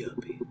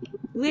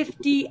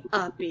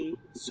 Lifty-uppy.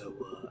 So,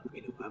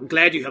 I'm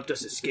glad you helped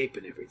us escape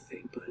and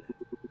everything, but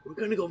we're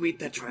gonna go meet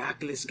that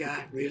Trioculus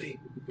guy, really?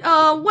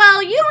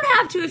 Well, you don't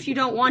have to if you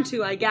don't want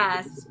to, I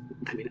guess.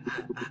 I mean,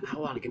 I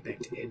want to get back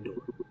to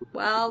Endor.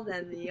 Well,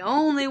 then the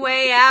only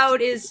way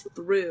out is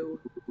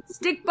through.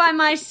 Stick by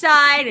my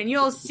side and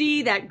you'll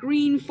see that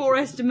green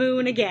forest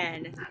moon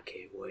again. Okay.